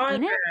 Have you saw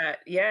seen it? that.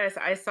 Yes,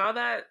 I saw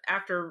that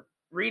after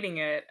reading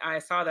it. I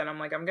saw that. I'm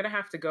like, I'm gonna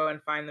have to go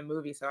and find the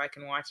movie so I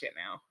can watch it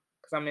now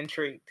because I'm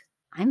intrigued.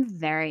 I'm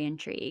very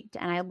intrigued.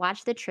 And I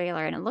watched the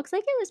trailer and it looks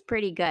like it was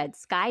pretty good.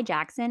 Sky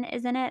Jackson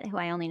is in it, who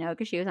I only know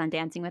because she was on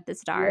Dancing with the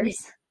Yeah.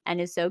 Stars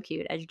and is so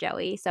cute as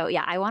Joey. So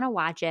yeah, I want to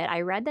watch it.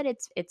 I read that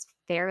it's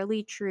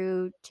fairly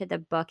true to the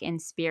book in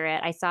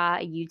spirit. I saw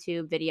a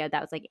YouTube video that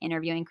was like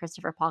interviewing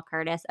Christopher Paul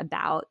Curtis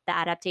about the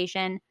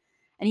adaptation.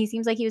 And he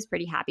seems like he was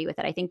pretty happy with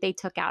it. I think they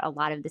took out a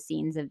lot of the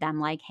scenes of them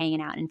like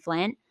hanging out in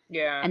Flint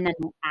Yeah. and then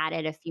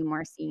added a few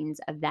more scenes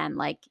of them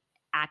like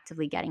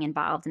actively getting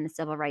involved in the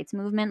civil rights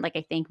movement. Like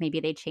I think maybe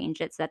they changed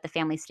it so that the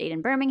family stayed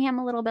in Birmingham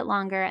a little bit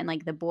longer and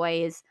like the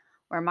boys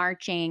were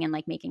marching and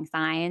like making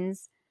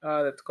signs,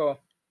 Oh, that's cool.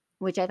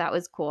 which I thought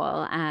was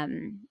cool.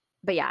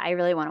 But yeah, I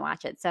really want to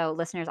watch it. So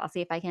listeners, I'll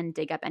see if I can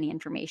dig up any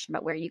information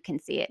about where you can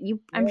see it.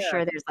 I'm Yeah.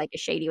 sure there's like a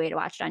shady way to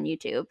watch it on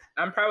YouTube.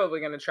 I'm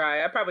probably gonna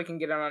try. I probably can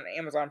get it on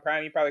Amazon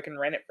Prime. You probably can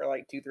rent it for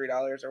like $2,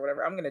 $3 or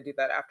whatever. I'm gonna do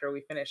that after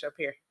we finish up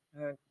here.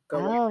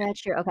 Go. Oh,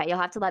 that's true. Okay, you'll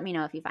have to let me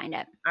know if you find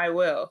it. I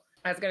will.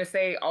 I was gonna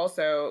say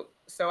also,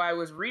 so I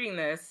was reading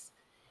this,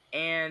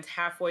 and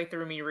halfway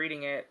through me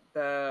reading it,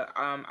 the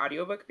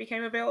audiobook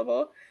became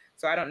available.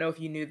 So I don't know if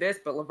you knew this,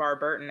 but LeVar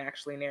Burton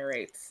actually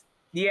narrates.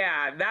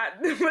 Yeah,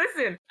 that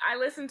listen, I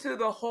listened to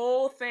the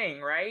whole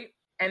thing, right?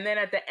 And then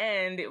at the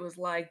end, it was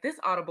like, this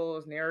audible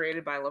was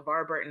narrated by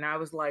LeVar Burton. I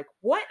was like,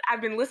 what?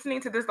 I've been listening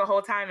to this the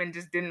whole time and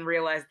just didn't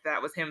realize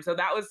that was him. So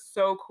that was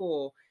so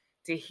cool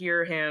to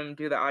hear him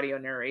do the audio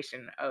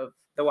narration of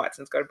The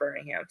Watsons Go to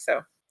Birmingham.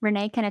 So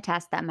Renee can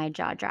attest that my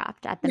jaw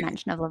dropped at the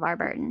mention of LeVar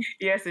Burton.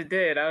 yes, it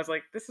did. I was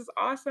like, this is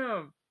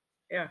awesome.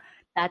 Yeah.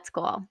 That's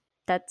cool.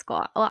 That's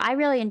cool. Well, I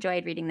really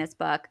enjoyed reading this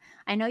book.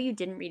 I know you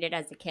didn't read it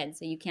as a kid,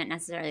 so you can't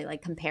necessarily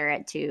like compare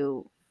it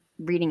to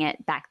reading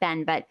it back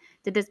then, but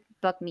did this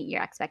book meet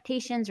your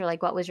expectations, or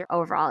like what was your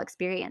overall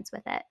experience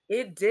with it?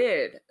 It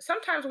did.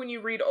 Sometimes when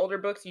you read older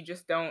books, you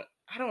just don't,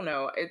 I don't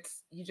know.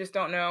 You just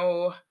don't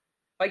know.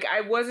 Like,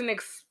 I wasn't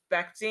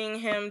expecting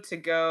him to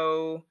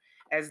go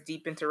as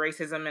deep into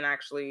racism and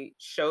actually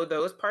show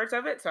those parts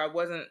of it. So I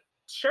wasn't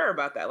sure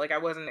about that. Like, I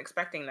wasn't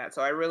expecting that.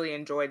 So I really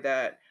enjoyed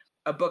that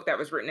a book that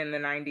was written in the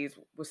 90s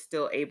was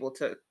still able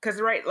to, because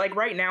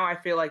right now I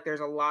feel like there's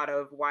a lot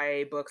of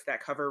YA books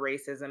that cover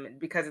racism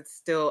because it's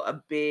still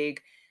a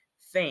big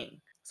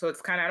thing. So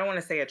it's kind of, I don't want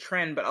to say a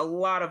trend, but a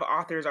lot of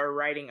authors are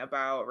writing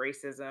about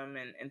racism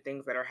and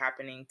things that are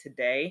happening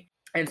today.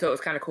 And so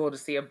it's kind of cool to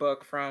see a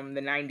book from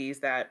the 90s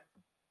that,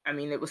 I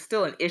mean, it was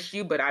still an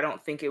issue, but I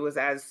don't think it was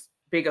as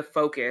big a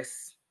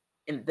focus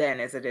then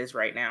as it is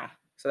right now.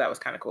 So that was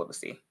kind of cool to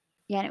see.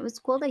 Yeah, and it was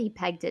cool that he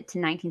pegged it to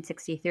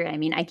 1963. I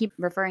mean, I keep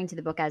referring to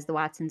the book as The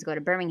Watsons Go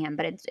to Birmingham,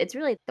 but it's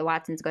really The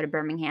Watsons Go to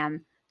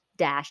Birmingham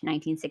dash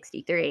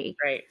 1963.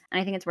 Right. And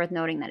I think it's worth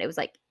noting that it was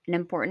like an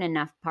important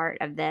enough part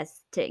of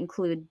this to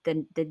include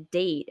the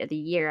date of the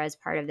year as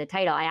part of the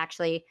title. I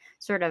actually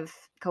sort of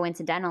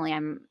coincidentally,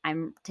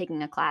 I'm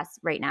taking a class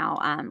right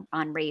now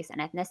on race and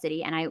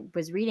ethnicity, and I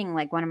was reading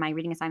like one of my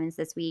reading assignments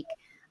this week.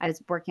 I was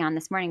working on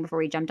this morning before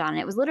we jumped on, and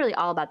it was literally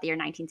all about the year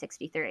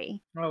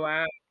 1963. Oh,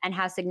 wow. And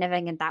how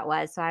significant that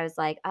was. So I was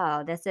like,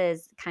 oh, this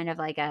is kind of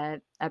like a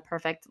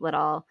perfect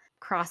little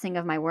crossing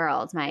of my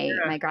worlds,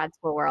 my grad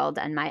school world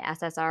and my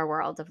SSR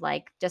world, of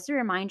like just a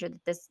reminder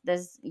that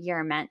this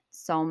year meant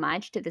so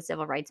much to the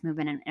civil rights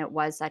movement, and it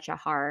was such a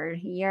hard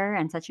year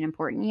and such an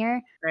important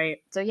year. Right.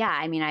 So yeah,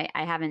 I mean, I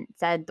haven't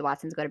said The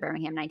Watsons Go to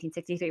Birmingham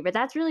 1963, but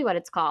that's really what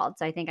it's called.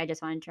 So I think I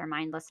just wanted to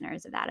remind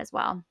listeners of that as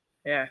well.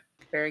 Yeah,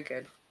 very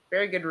good.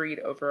 Very good read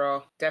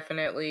overall.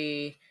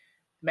 Definitely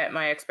met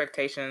my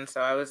expectations. So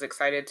I was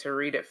excited to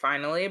read it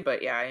finally.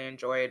 But yeah, I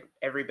enjoyed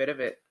every bit of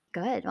it.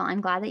 Good. Well,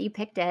 I'm glad that you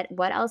picked it.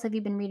 What else have you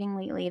been reading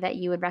lately that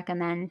you would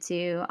recommend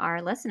to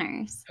our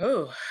listeners?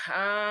 Oh,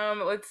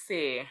 let's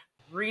see.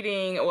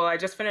 Well, I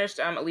just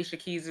finished Alicia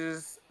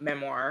Keys's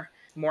memoir,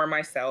 More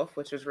Myself,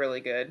 which was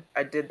really good.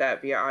 I did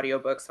that via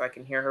audiobook so I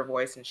can hear her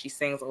voice, and she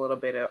sings a little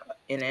bit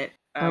in it.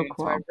 Oh,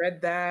 cool. So I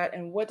read that.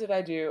 And what did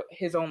I do?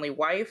 His Only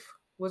Wife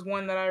was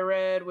one that I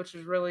read, which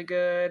was really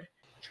good.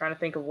 Trying to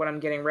think of what I'm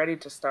getting ready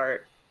to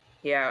start.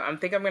 Yeah, I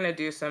think I'm going to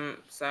do some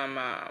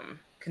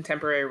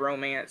contemporary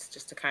romance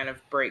just to kind of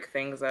break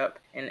things up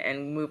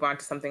and move on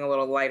to something a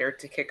little lighter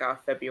to kick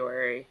off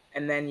February.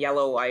 And then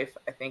Yellow Wife,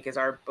 I think, is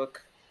our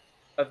book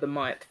of the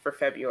month for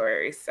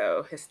February.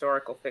 So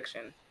historical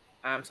fiction.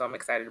 So I'm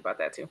excited about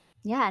that too.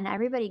 Yeah, and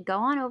everybody go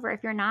on over.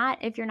 If you're not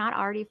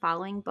already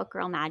following Book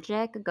Girl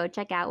Magic, go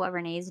check out what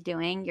Renee's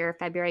doing. Your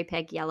February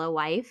pick, Yellow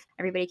Wife.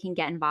 Everybody can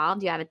get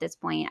involved. You have at this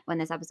point, when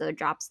this episode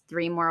drops,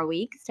 3 more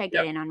weeks to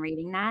get in on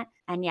reading that.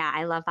 And yeah,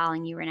 I love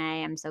following you,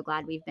 Renee. I'm so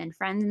glad we've been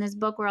friends in this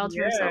book world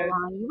for so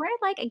long. You were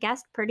like a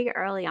guest pretty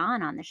early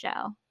on the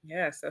show.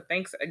 Yeah, so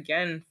thanks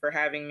again for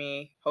having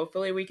me.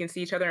 Hopefully we can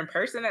see each other in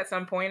person at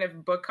some point if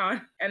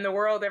BookCon and the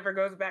world ever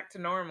goes back to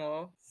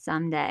normal.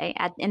 Someday.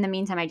 In the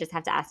meantime, I just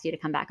have to ask you to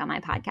come back on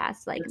my podcast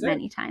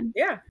many times.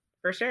 Yeah,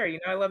 for sure. You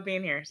know, I love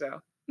being here. So,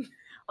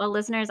 well,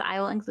 listeners, I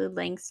will include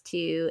links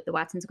to The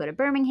Watsons Go to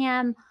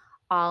Birmingham,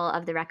 all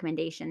of the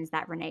recommendations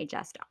that Renee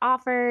just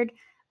offered,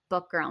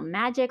 Book Girl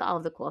Magic, all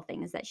of the cool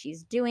things that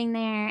she's doing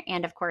there,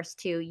 and of course,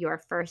 to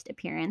your first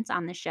appearance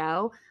on the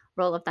show,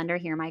 Roll of Thunder,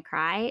 Hear My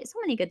Cry. So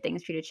many good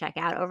things for you to check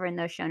out over in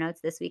those show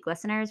notes this week,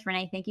 listeners.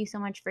 Renee, thank you so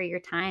much for your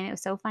time. It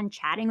was so fun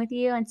chatting with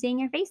you and seeing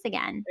your face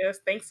again. Yes,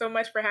 thanks so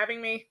much for having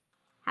me.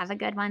 Have a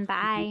good one.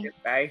 Bye.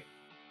 Bye.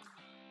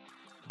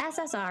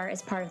 SSR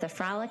is part of the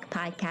Frolic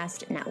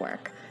Podcast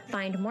Network.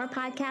 Find more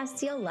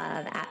podcasts you'll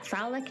love at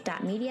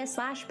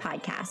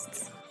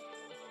frolic.media/podcasts.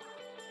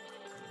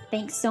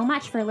 Thanks so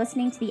much for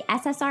listening to the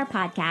SSR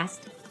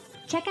Podcast.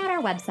 Check out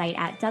our website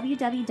at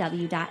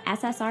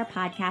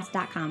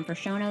www.ssrpodcast.com for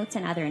show notes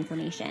and other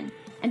information.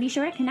 And be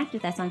sure to connect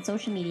with us on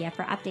social media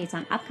for updates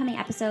on upcoming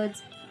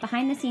episodes,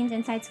 behind-the-scenes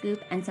inside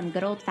scoop, and some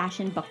good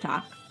old-fashioned book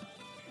talk.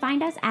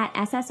 Find us at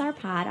SSR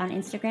Pod on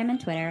Instagram and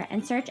Twitter,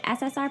 and search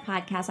SSR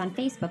Podcast on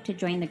Facebook to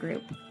join the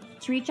group.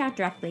 To reach out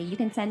directly, you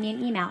can send me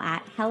an email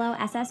at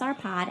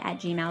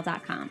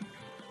hellossrpod@gmail.com.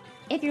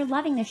 If you're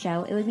loving the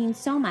show, it would mean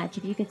so much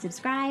if you could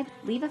subscribe,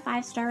 leave a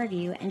 5-star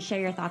review, and share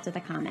your thoughts with a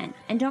comment.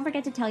 And don't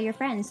forget to tell your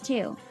friends,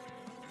 too.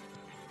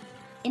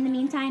 In the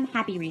meantime,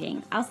 happy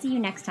reading. I'll see you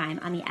next time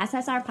on the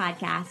SSR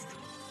Podcast.